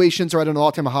valuations are at an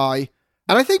all-time high.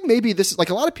 And I think maybe this is like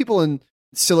a lot of people in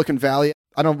Silicon Valley,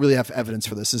 I don't really have evidence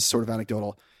for this. This is sort of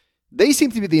anecdotal. They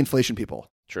seem to be the inflation people.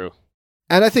 True.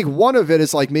 And I think one of it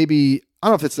is like maybe, I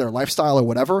don't know if it's their lifestyle or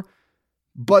whatever,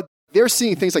 but they're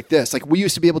seeing things like this. Like we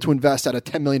used to be able to invest at a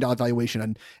 $10 million valuation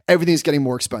and everything's getting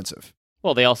more expensive.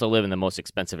 Well, they also live in the most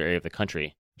expensive area of the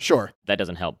country. Sure. That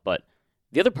doesn't help. But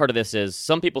the other part of this is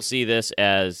some people see this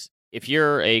as if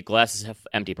you're a glasses half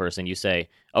empty person, you say,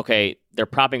 okay, they're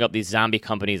propping up these zombie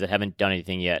companies that haven't done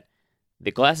anything yet.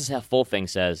 The glasses half full thing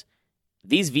says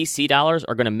these VC dollars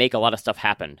are going to make a lot of stuff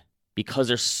happen because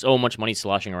there's so much money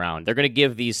sloshing around. They're going to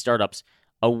give these startups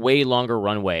a way longer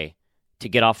runway to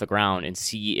get off the ground and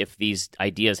see if these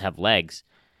ideas have legs.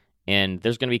 And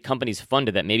there's going to be companies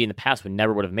funded that maybe in the past would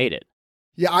have made it.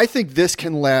 Yeah, I think this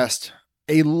can last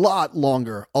a lot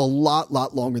longer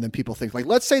than people think. Like,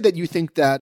 let's say that you think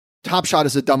that Top Shot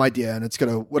is a dumb idea and it's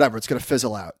going to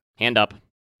fizzle out. Hand up.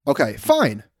 Okay,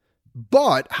 fine.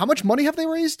 But how much money have they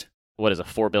raised? What is a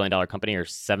 $4 billion company or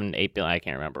 $7, $8 billion? I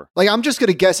can't remember. Like, I'm just going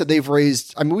to guess that they've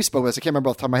raised, I mean, we spoke about this, I can't remember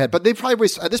off the top of my head, but they've probably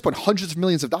raised, at this point, hundreds of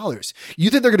millions of dollars.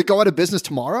 You think they're going to go out of business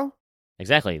tomorrow?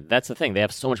 Exactly. That's the thing. They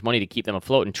have so much money to keep them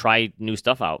afloat and try new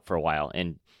stuff out for a while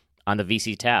and on the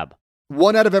VC tab.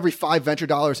 1 out of every 5 venture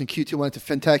dollars in Q2 went into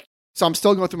fintech. So I'm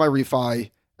still going through my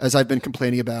refi, as I've been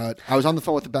complaining about. I was on the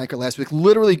phone with the banker last week,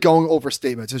 literally going over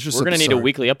statements. It's just We're going to need a absurd.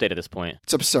 weekly update at this point.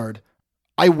 It's absurd.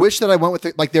 I wish that I went with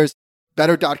it. Like, there's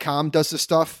Better.com does this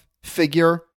stuff.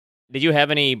 Figure. Did you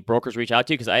have any brokers reach out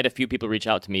to you? Because I had a few people reach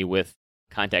out to me with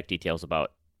contact details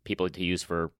about people to use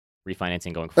for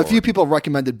refinancing going forward. A few people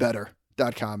recommended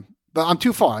Better.com, but I'm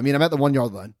too far. I mean, I'm at the 1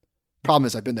 yard line. Problem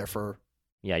is, I've been there for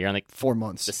you're on like 4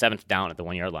 months. The 7th down at the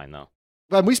 1 yard line, though.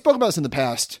 But we spoke about this in the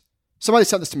past. Somebody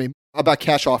sent this to me. about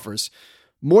cash offers.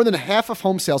 More than half of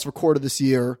home sales recorded this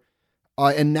year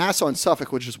in Nassau and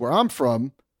Suffolk, which is where I'm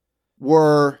from,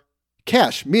 were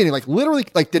cash, meaning like literally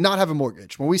like did not have a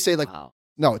mortgage. When we say like, Wow.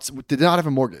 no, it's did not have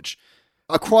a mortgage.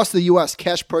 Across the U.S.,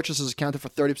 cash purchases accounted for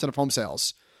 30% of home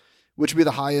sales, which would be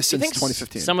the highest Do you since think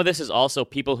 2015. Some of this is also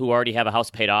people who already have a house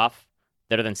paid off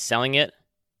that are then selling it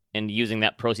and using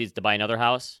that proceeds to buy another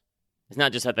house. It's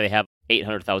not just that they have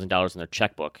 $800,000 in their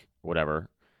checkbook or whatever.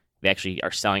 They actually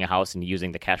are selling a house and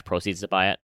using the cash proceeds to buy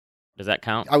it. Does that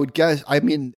count? I would guess, I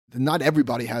mean, not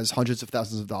everybody has hundreds of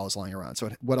thousands of dollars lying around. So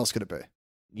what else could it be?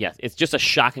 Yeah, it's just a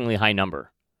shockingly high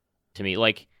number to me.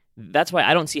 Like, that's why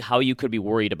I don't see how you could be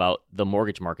worried about the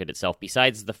mortgage market itself,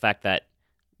 besides the fact that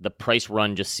the price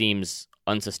run just seems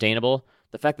unsustainable.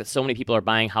 The fact that so many people are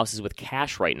buying houses with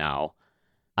cash right now,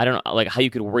 I don't know, like how you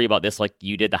could worry about this like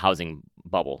you did the housing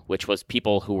bubble, which was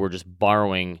people who were just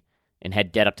borrowing and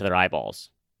had debt up to their eyeballs.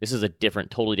 This is a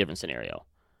totally different scenario.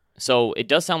 So it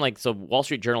does sound like, so Wall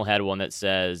Street Journal had one that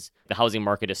says the housing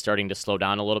market is starting to slow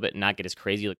down a little bit and not get as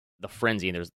crazy, like the frenzy,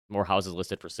 and there's more houses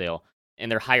listed for sale.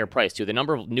 And they're higher priced too. The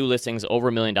number of new listings over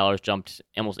 $1 million jumped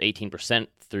almost 18%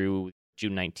 through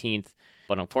June 19th.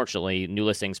 But unfortunately, new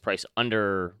listings priced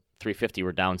under $350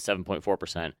 were down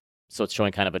 7.4%. So it's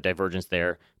showing kind of a divergence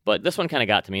there. But this one kind of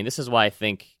got to me. And this is why I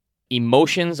think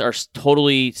emotions are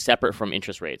totally separate from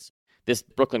interest rates. This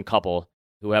Brooklyn couple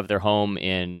who have their home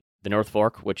in the North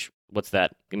Fork, what's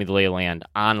that? Give me the lay of land.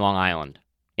 On Long Island.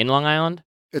 In Long Island?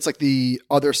 It's like the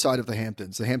other side of the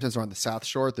Hamptons. The Hamptons are on the South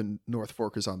Shore. The North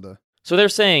Fork is on the... So they're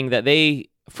saying that they,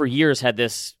 for years, had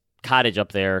this cottage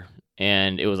up there,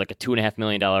 and it was like a $2.5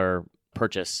 million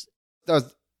purchase. That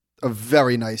was a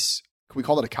very nice... Can we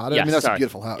call it a cottage? Yes, I mean, that's sorry. a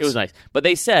beautiful house. It was nice. But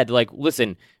they said, like,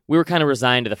 listen, we were kind of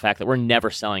resigned to the fact that we're never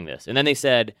selling this. And then they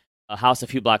said a house a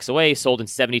few blocks away sold in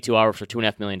 72 hours for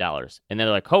 $2.5 million. And then they're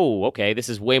like, oh, okay, this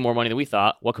is way more money than we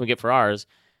thought. What can we get for ours?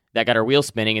 That got our wheels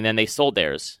spinning, and then they sold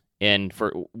theirs and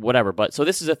for whatever. But so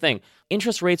this is the thing.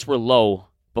 Interest rates were low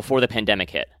before the pandemic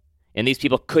hit, and these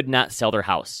people could not sell their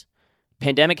house.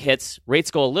 Pandemic hits, rates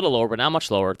go a little lower, but not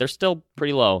much lower. They're still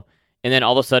pretty low. And then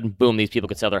all of a sudden, boom, these people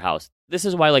could sell their house. This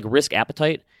is why like risk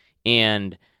appetite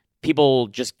and people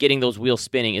just getting those wheels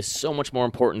spinning is so much more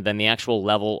important than the actual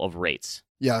level of rates.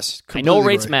 Yes. I know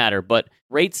rates agree. matter, but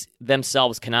rates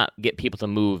themselves cannot get people to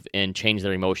move and change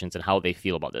their emotions and how they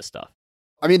feel about this stuff.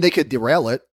 I mean, they could derail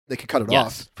it. They could cut it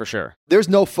Yes, off. for sure. There's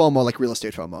no FOMO like real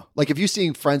estate FOMO. Like if you're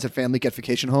seeing friends and family get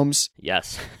vacation homes,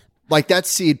 Yes, like that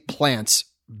seed plants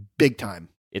big time.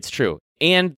 it's true.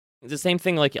 And it's the same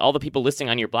thing like all the people listing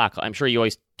on your block. I'm sure you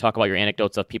always talk about your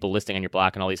anecdotes of people listing on your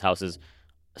block and all these houses.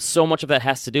 So much of that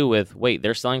has to do with, wait,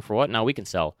 they're selling for what? Now we can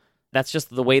sell. That's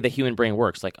just the way the human brain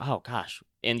works. Like, oh, gosh.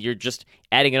 And you're just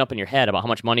adding it up in your head about how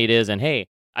much money it is. And, hey,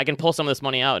 I can pull some of this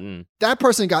money out. And That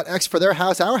person got X for their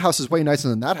house. Our house is way nicer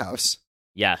than that house.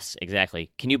 yes, exactly.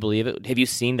 Can you believe it? Have you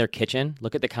seen their kitchen?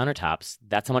 Look at the countertops.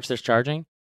 That's how much they're charging?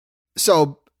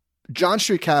 So John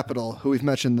Street Capital, who we've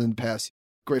mentioned in the past,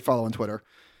 great follow on Twitter,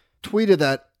 tweeted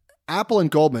that Apple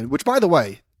and Goldman, which by the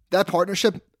way, that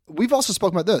partnership, we've also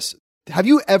spoken about this. Have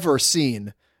you ever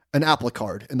seen an Apple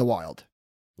card in the wild?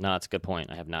 No, that's a good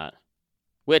point. I have not.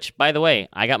 Which, by the way,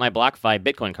 I got my BlockFi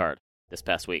Bitcoin card this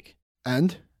past week.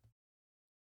 And?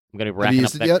 I'm going to be Have you racking up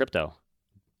used it that yet? crypto.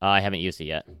 I haven't used it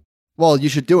yet. Well, you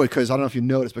should do it because I don't know if you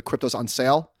noticed, but crypto's on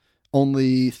sale.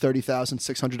 Only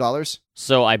 $30,600.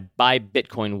 So I buy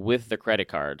Bitcoin with the credit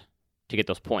card to get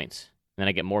those points. And then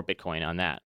I get more Bitcoin on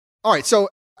that. All right, so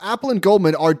Apple and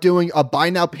Goldman are doing a buy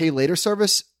now, pay later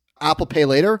service, Apple Pay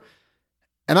Later.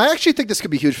 And I actually think this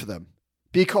could be huge for them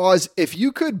because if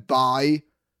you could buy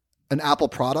an Apple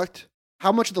product,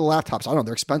 how much are the laptops? I don't know,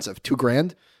 they're expensive,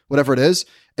 $2,000, whatever it is.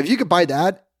 If you could buy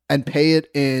that and pay it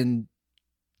in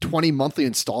 20 monthly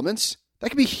installments, that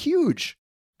could be huge.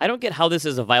 I don't get how this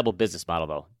is a viable business model,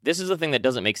 though. This is the thing that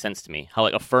doesn't make sense to me. How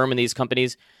like a firm in these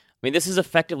companies, I mean, this is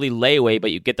effectively layaway,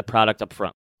 but you get the product up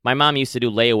front. My mom used to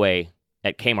do layaway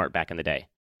at Kmart back in the day,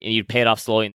 and you'd pay it off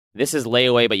slowly. This is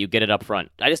layaway, but you get it up front.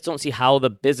 I just don't see how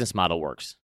the business model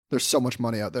works. There's so much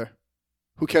money out there.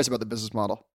 Who cares about the business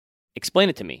model? Explain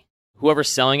it to me. Whoever's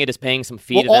selling it is paying some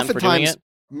fee to them for doing it?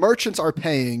 Merchants are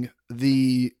paying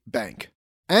the bank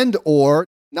and or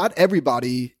not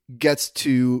everybody gets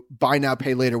to buy now,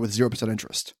 pay later with 0%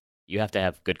 interest. You have to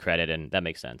have good credit, and that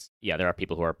makes sense. Yeah, there are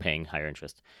people who are paying higher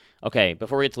interest. Okay,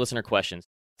 before we get to listener questions,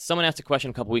 someone asked a question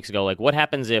a couple weeks ago, like, what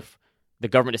happens if the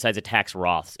government decides to tax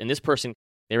Roths? And this person,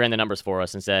 they ran the numbers for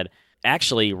us and said,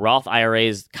 actually, Roth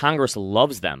IRAs, Congress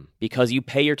loves them because you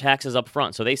pay your taxes up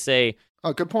front. So they say,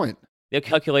 Oh, good point. they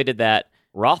calculated that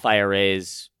Roth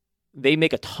IRAs, they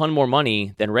make a ton more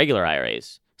money than regular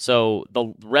IRAs. So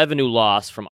the revenue loss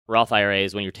from Roth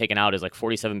IRAs when you're taken out is like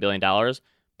 $47 billion,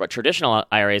 but traditional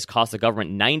IRAs cost the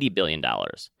government $90 billion.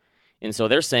 And so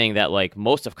they're saying that like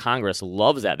most of Congress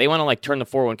loves that. They want to like turn the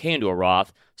 401k into a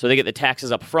Roth so they get the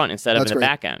taxes up front instead of in the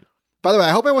back end. By the way,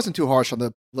 I hope I wasn't too harsh on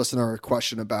the listener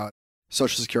question about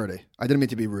Social Security. I didn't mean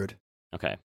to be rude.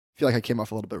 Okay. I feel like I came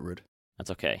off a little bit rude.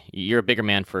 That's okay. You're a bigger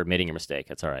man for admitting your mistake.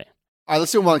 That's all right. All right,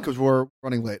 let's do one because we're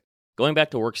running late. Going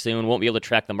back to work soon, won't be able to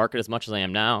track the market as much as I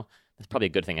am now. That's probably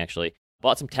a good thing, actually.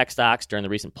 Bought some tech stocks during the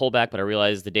recent pullback, but I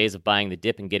realized the days of buying the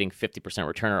dip and getting 50%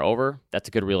 return are over. That's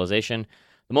a good realization.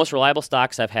 The most reliable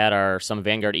stocks I've had are some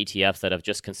Vanguard ETFs that have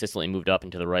just consistently moved up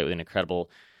and to the right with an incredible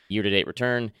year-to-date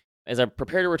return. As I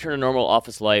prepare to return to normal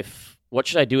office life, what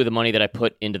should I do with the money that I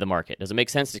put into the market? Does it make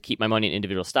sense to keep my money in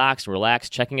individual stocks and relax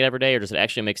checking it every day, or does it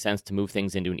actually make sense to move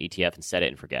things into an ETF and set it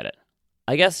and forget it?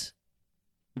 I guess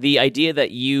the idea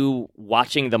that you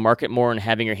watching the market more and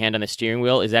having your hand on the steering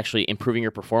wheel is actually improving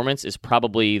your performance is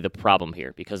probably the problem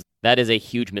here, because that is a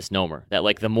huge misnomer. That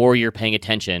like the more you're paying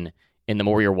attention and the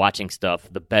more you're watching stuff,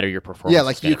 the better your performance Yeah,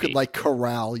 like is gonna you could be. like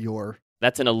corral your...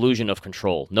 That's an illusion of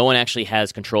control. No one actually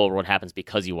has control over what happens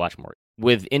because you watch more.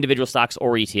 With individual stocks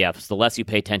or ETFs, the less you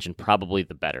pay attention, probably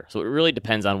the better. So it really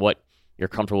depends on what you're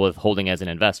comfortable with holding as an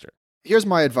investor. Here's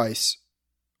my advice.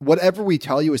 Whatever we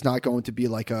tell you is not going to be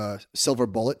like a silver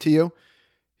bullet to you.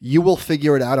 You will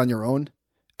figure it out on your own,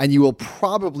 and you will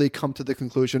probably come to the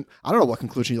conclusion. I don't know what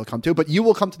conclusion you'll come to, but you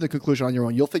will come to the conclusion on your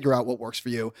own. You'll figure out what works for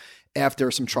you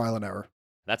after some trial and error.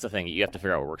 That's the thing. You have to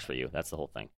figure out what works for you. That's the whole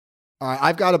thing. All right,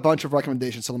 I've got a bunch of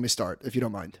recommendations, so let me start, if you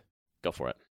don't mind. Go for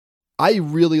it. I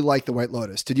really like The White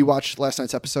Lotus. Did you watch last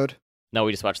night's episode? No,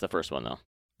 we just watched the first one, though.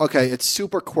 Okay, it's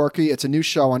super quirky. It's a new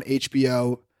show on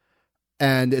HBO,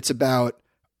 and it's about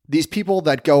these people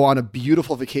that go on a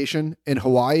beautiful vacation in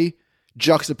Hawaii,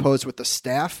 juxtaposed with the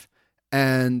staff.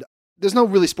 And there's no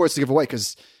really sports to give away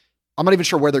because I'm not even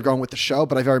sure where they're going with the show,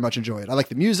 but I very much enjoy it. I like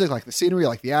the music, I like the scenery, I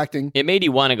like the acting. It made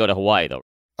you want to go to Hawaii, though.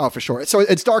 Oh, for sure. So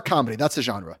it's dark comedy. That's the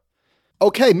genre.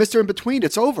 Okay, Mr. In Between,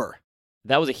 it's over.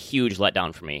 That was a huge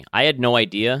letdown for me. I had no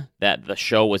idea that the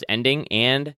show was ending,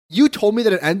 and You told me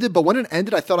that it ended, but when it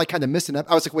ended, I thought I kind of missed an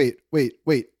episode. I was like,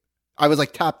 wait. I was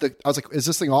like, I was like, is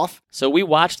this thing off? so we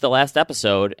watched the last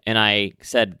episode, and I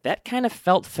said, that kind of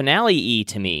felt finale-y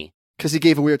to me. Because he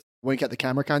gave a weird wink at the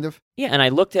camera, kind of. Yeah, and I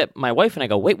looked at my wife, and I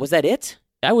go, wait, was that it?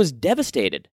 I was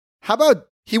devastated. How about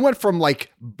he went from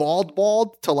like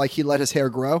bald to like he let his hair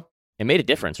grow? It made a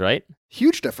difference, right?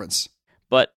 Huge difference.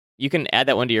 But you can add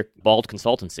that one to your bald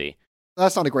consultancy.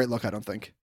 That's not a great look, I don't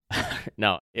think.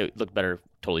 No, it looked better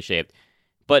totally shaved.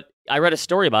 But I read a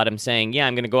story about him saying, yeah,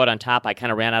 I'm going to go out on top. I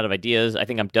kind of ran out of ideas. I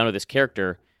think I'm done with this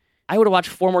character. I would have watched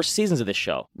 4 more seasons of this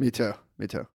show. Me too.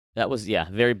 That was,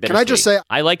 very bittersweet. Can I just say,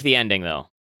 I liked the ending, though.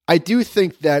 I do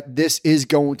think that this is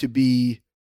going to be,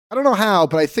 I don't know how,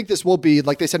 but I think this will be,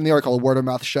 like they said in the article, a word of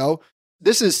mouth show.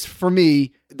 This is, for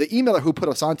me, the emailer who put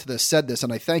us onto this said this,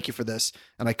 and I thank you for this,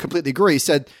 and I completely agree,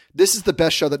 said, this is the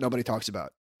best show that nobody talks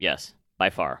about. Yes, by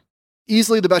far.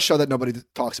 Easily the best show that nobody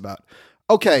talks about.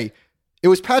 Okay, it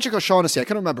was Patrick O'Shaughnessy. I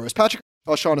can't remember. It was Patrick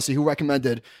O'Shaughnessy who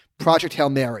recommended Project Hail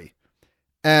Mary.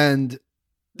 And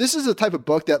this is the type of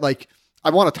book that, like, I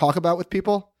want to talk about with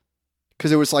people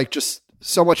because it was, like, just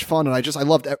so much fun, and I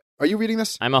loved it. Are you reading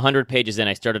this? I'm 100 pages in.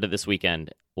 I started it this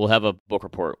weekend. We'll have a book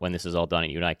report when this is all done,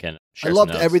 and you and I can share I loved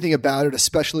some notes. everything about it,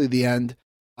 especially the end.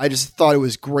 I just thought it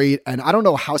was great, and I don't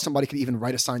know how somebody could even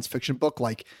write a science fiction book.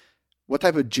 Like, what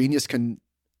type of genius can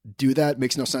do that?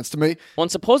 Makes no sense to me. Well,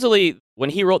 and supposedly, when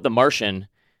he wrote The Martian,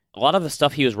 a lot of the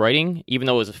stuff he was writing, even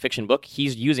though it was a fiction book,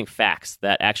 he's using facts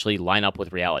that actually line up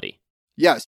with reality.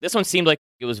 Yes. This one seemed like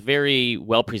it was very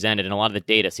well presented, and a lot of the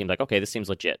data seemed like, okay, this seems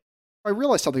legit. I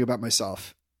realized something about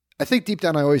myself. I think deep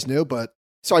down I always knew, but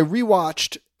so I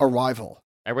rewatched Arrival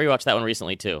I rewatched that one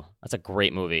recently, too. That's a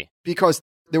great movie. because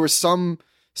there was some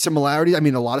similarity. I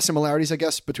mean, a lot of similarities, I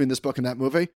guess, between this book and that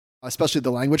movie, especially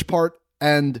the language part.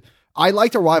 And I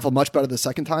liked Arrival much better the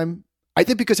second time. I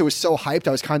think because it was so hyped,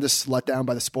 I was kind of let down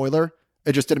by the spoiler.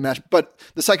 It just didn't match. But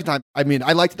the second time, I mean,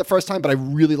 I liked it the first time, but I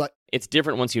really liked. It's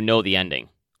different once you know the ending,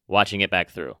 watching it back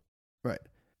through. Right.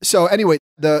 So anyway,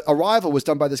 the Arrival was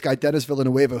done by this guy, Denis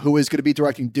Villeneuve, who is going to be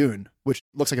directing Dune, which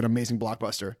looks like an amazing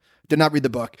blockbuster. Did not read the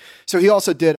book. So he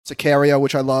also did Sicario,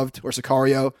 which I loved, or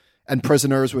Sicario, and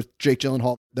Prisoners with Jake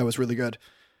Gyllenhaal. That was really good.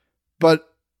 But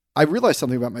I realized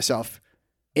something about myself.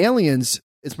 Aliens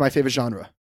is my favorite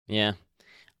genre. Yeah.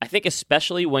 I think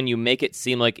especially when you make it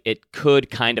seem like it could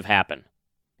kind of happen.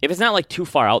 If it's not like too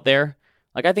far out there,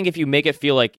 like I think if you make it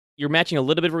feel like you're matching a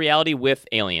little bit of reality with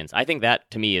aliens, I think that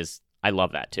to me is, I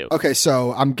love that too. Okay,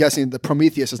 so I'm guessing the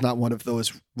Prometheus is not one of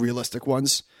those realistic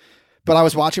ones. but I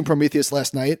was watching Prometheus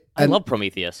last night. I And love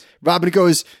Prometheus. Robin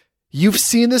goes, "You've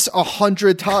seen this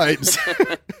 100 times."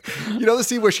 You know the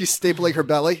scene where she's stapling her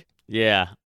belly? Yeah,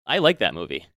 I like that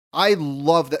movie. I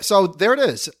love that. So there it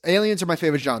is. Aliens are my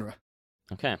favorite genre.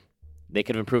 Okay. They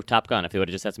could have improved Top Gun if they would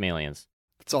have just had some aliens.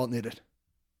 That's all it needed.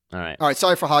 All right. All right,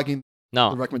 sorry for hogging No,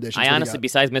 the recommendations. I What do you honestly, got?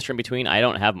 besides Mr. In Between, I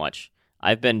don't have much.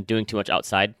 I've been doing too much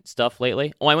outside stuff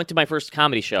lately. Oh, I went to my first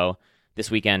comedy show this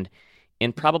weekend,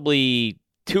 and probably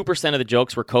 2% of the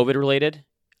jokes were COVID related,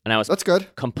 and I was That's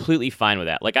good. completely fine with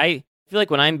that. Like, I feel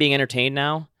like when I'm being entertained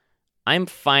now, I'm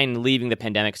fine leaving the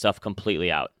pandemic stuff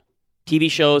completely out. TV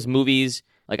shows, movies,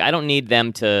 like, I don't need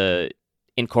them to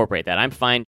incorporate that. I'm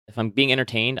fine. If I'm being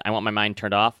entertained, I want my mind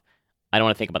turned off. I don't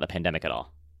want to think about the pandemic at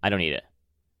all. I don't need it.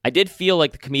 I did feel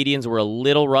like the comedians were a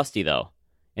little rusty, though.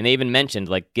 And they even mentioned,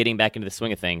 like, getting back into the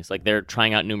swing of things. Like, they're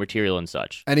trying out new material and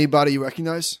such. Anybody you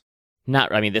recognize?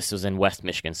 I mean, this was in West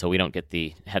Michigan, so we don't get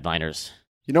the headliners.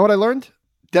 You know what I learned?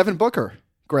 Devin Booker,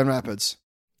 Grand Rapids.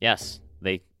 Yes,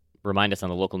 they remind us on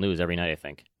the local news every night, I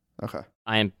think. Okay.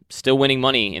 I am still winning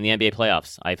money in the NBA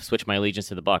playoffs. I've switched my allegiance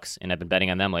to the Bucks, and I've been betting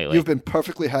on them lately. You've been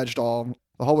perfectly hedged the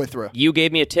whole way through. You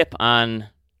gave me a tip on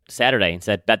Saturday and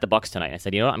said, bet the Bucks tonight. I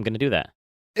said, you know what? I'm going to do that.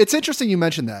 It's interesting you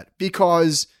mentioned that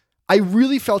because I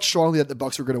really felt strongly that the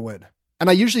Bucks were going to win. And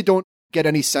I usually don't get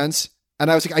any sense. And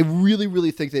I was like, I really,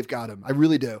 really think they've got him. I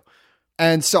really do.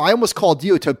 And so I almost called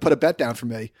you to put a bet down for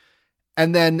me.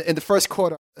 And then in the first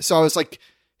quarter, so I was like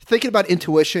thinking about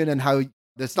intuition and how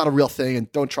that's not a real thing and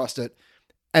don't trust it.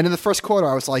 And in the first quarter,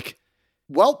 I was like,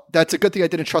 well, that's a good thing I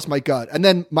didn't trust my gut. And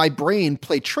then my brain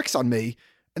played tricks on me.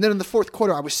 And then in the fourth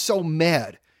quarter, I was so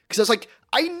mad because I was like,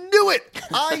 I knew it.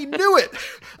 I knew it.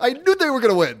 I knew they were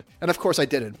going to win. And of course I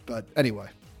didn't. But anyway.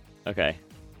 Okay.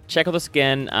 Check with us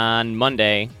again on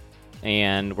Monday,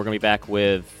 and we're going to be back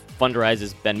with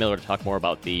Funderize's Ben Miller to talk more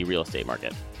about the real estate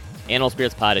market.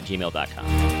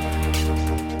 animalspiritspod@gmail.com.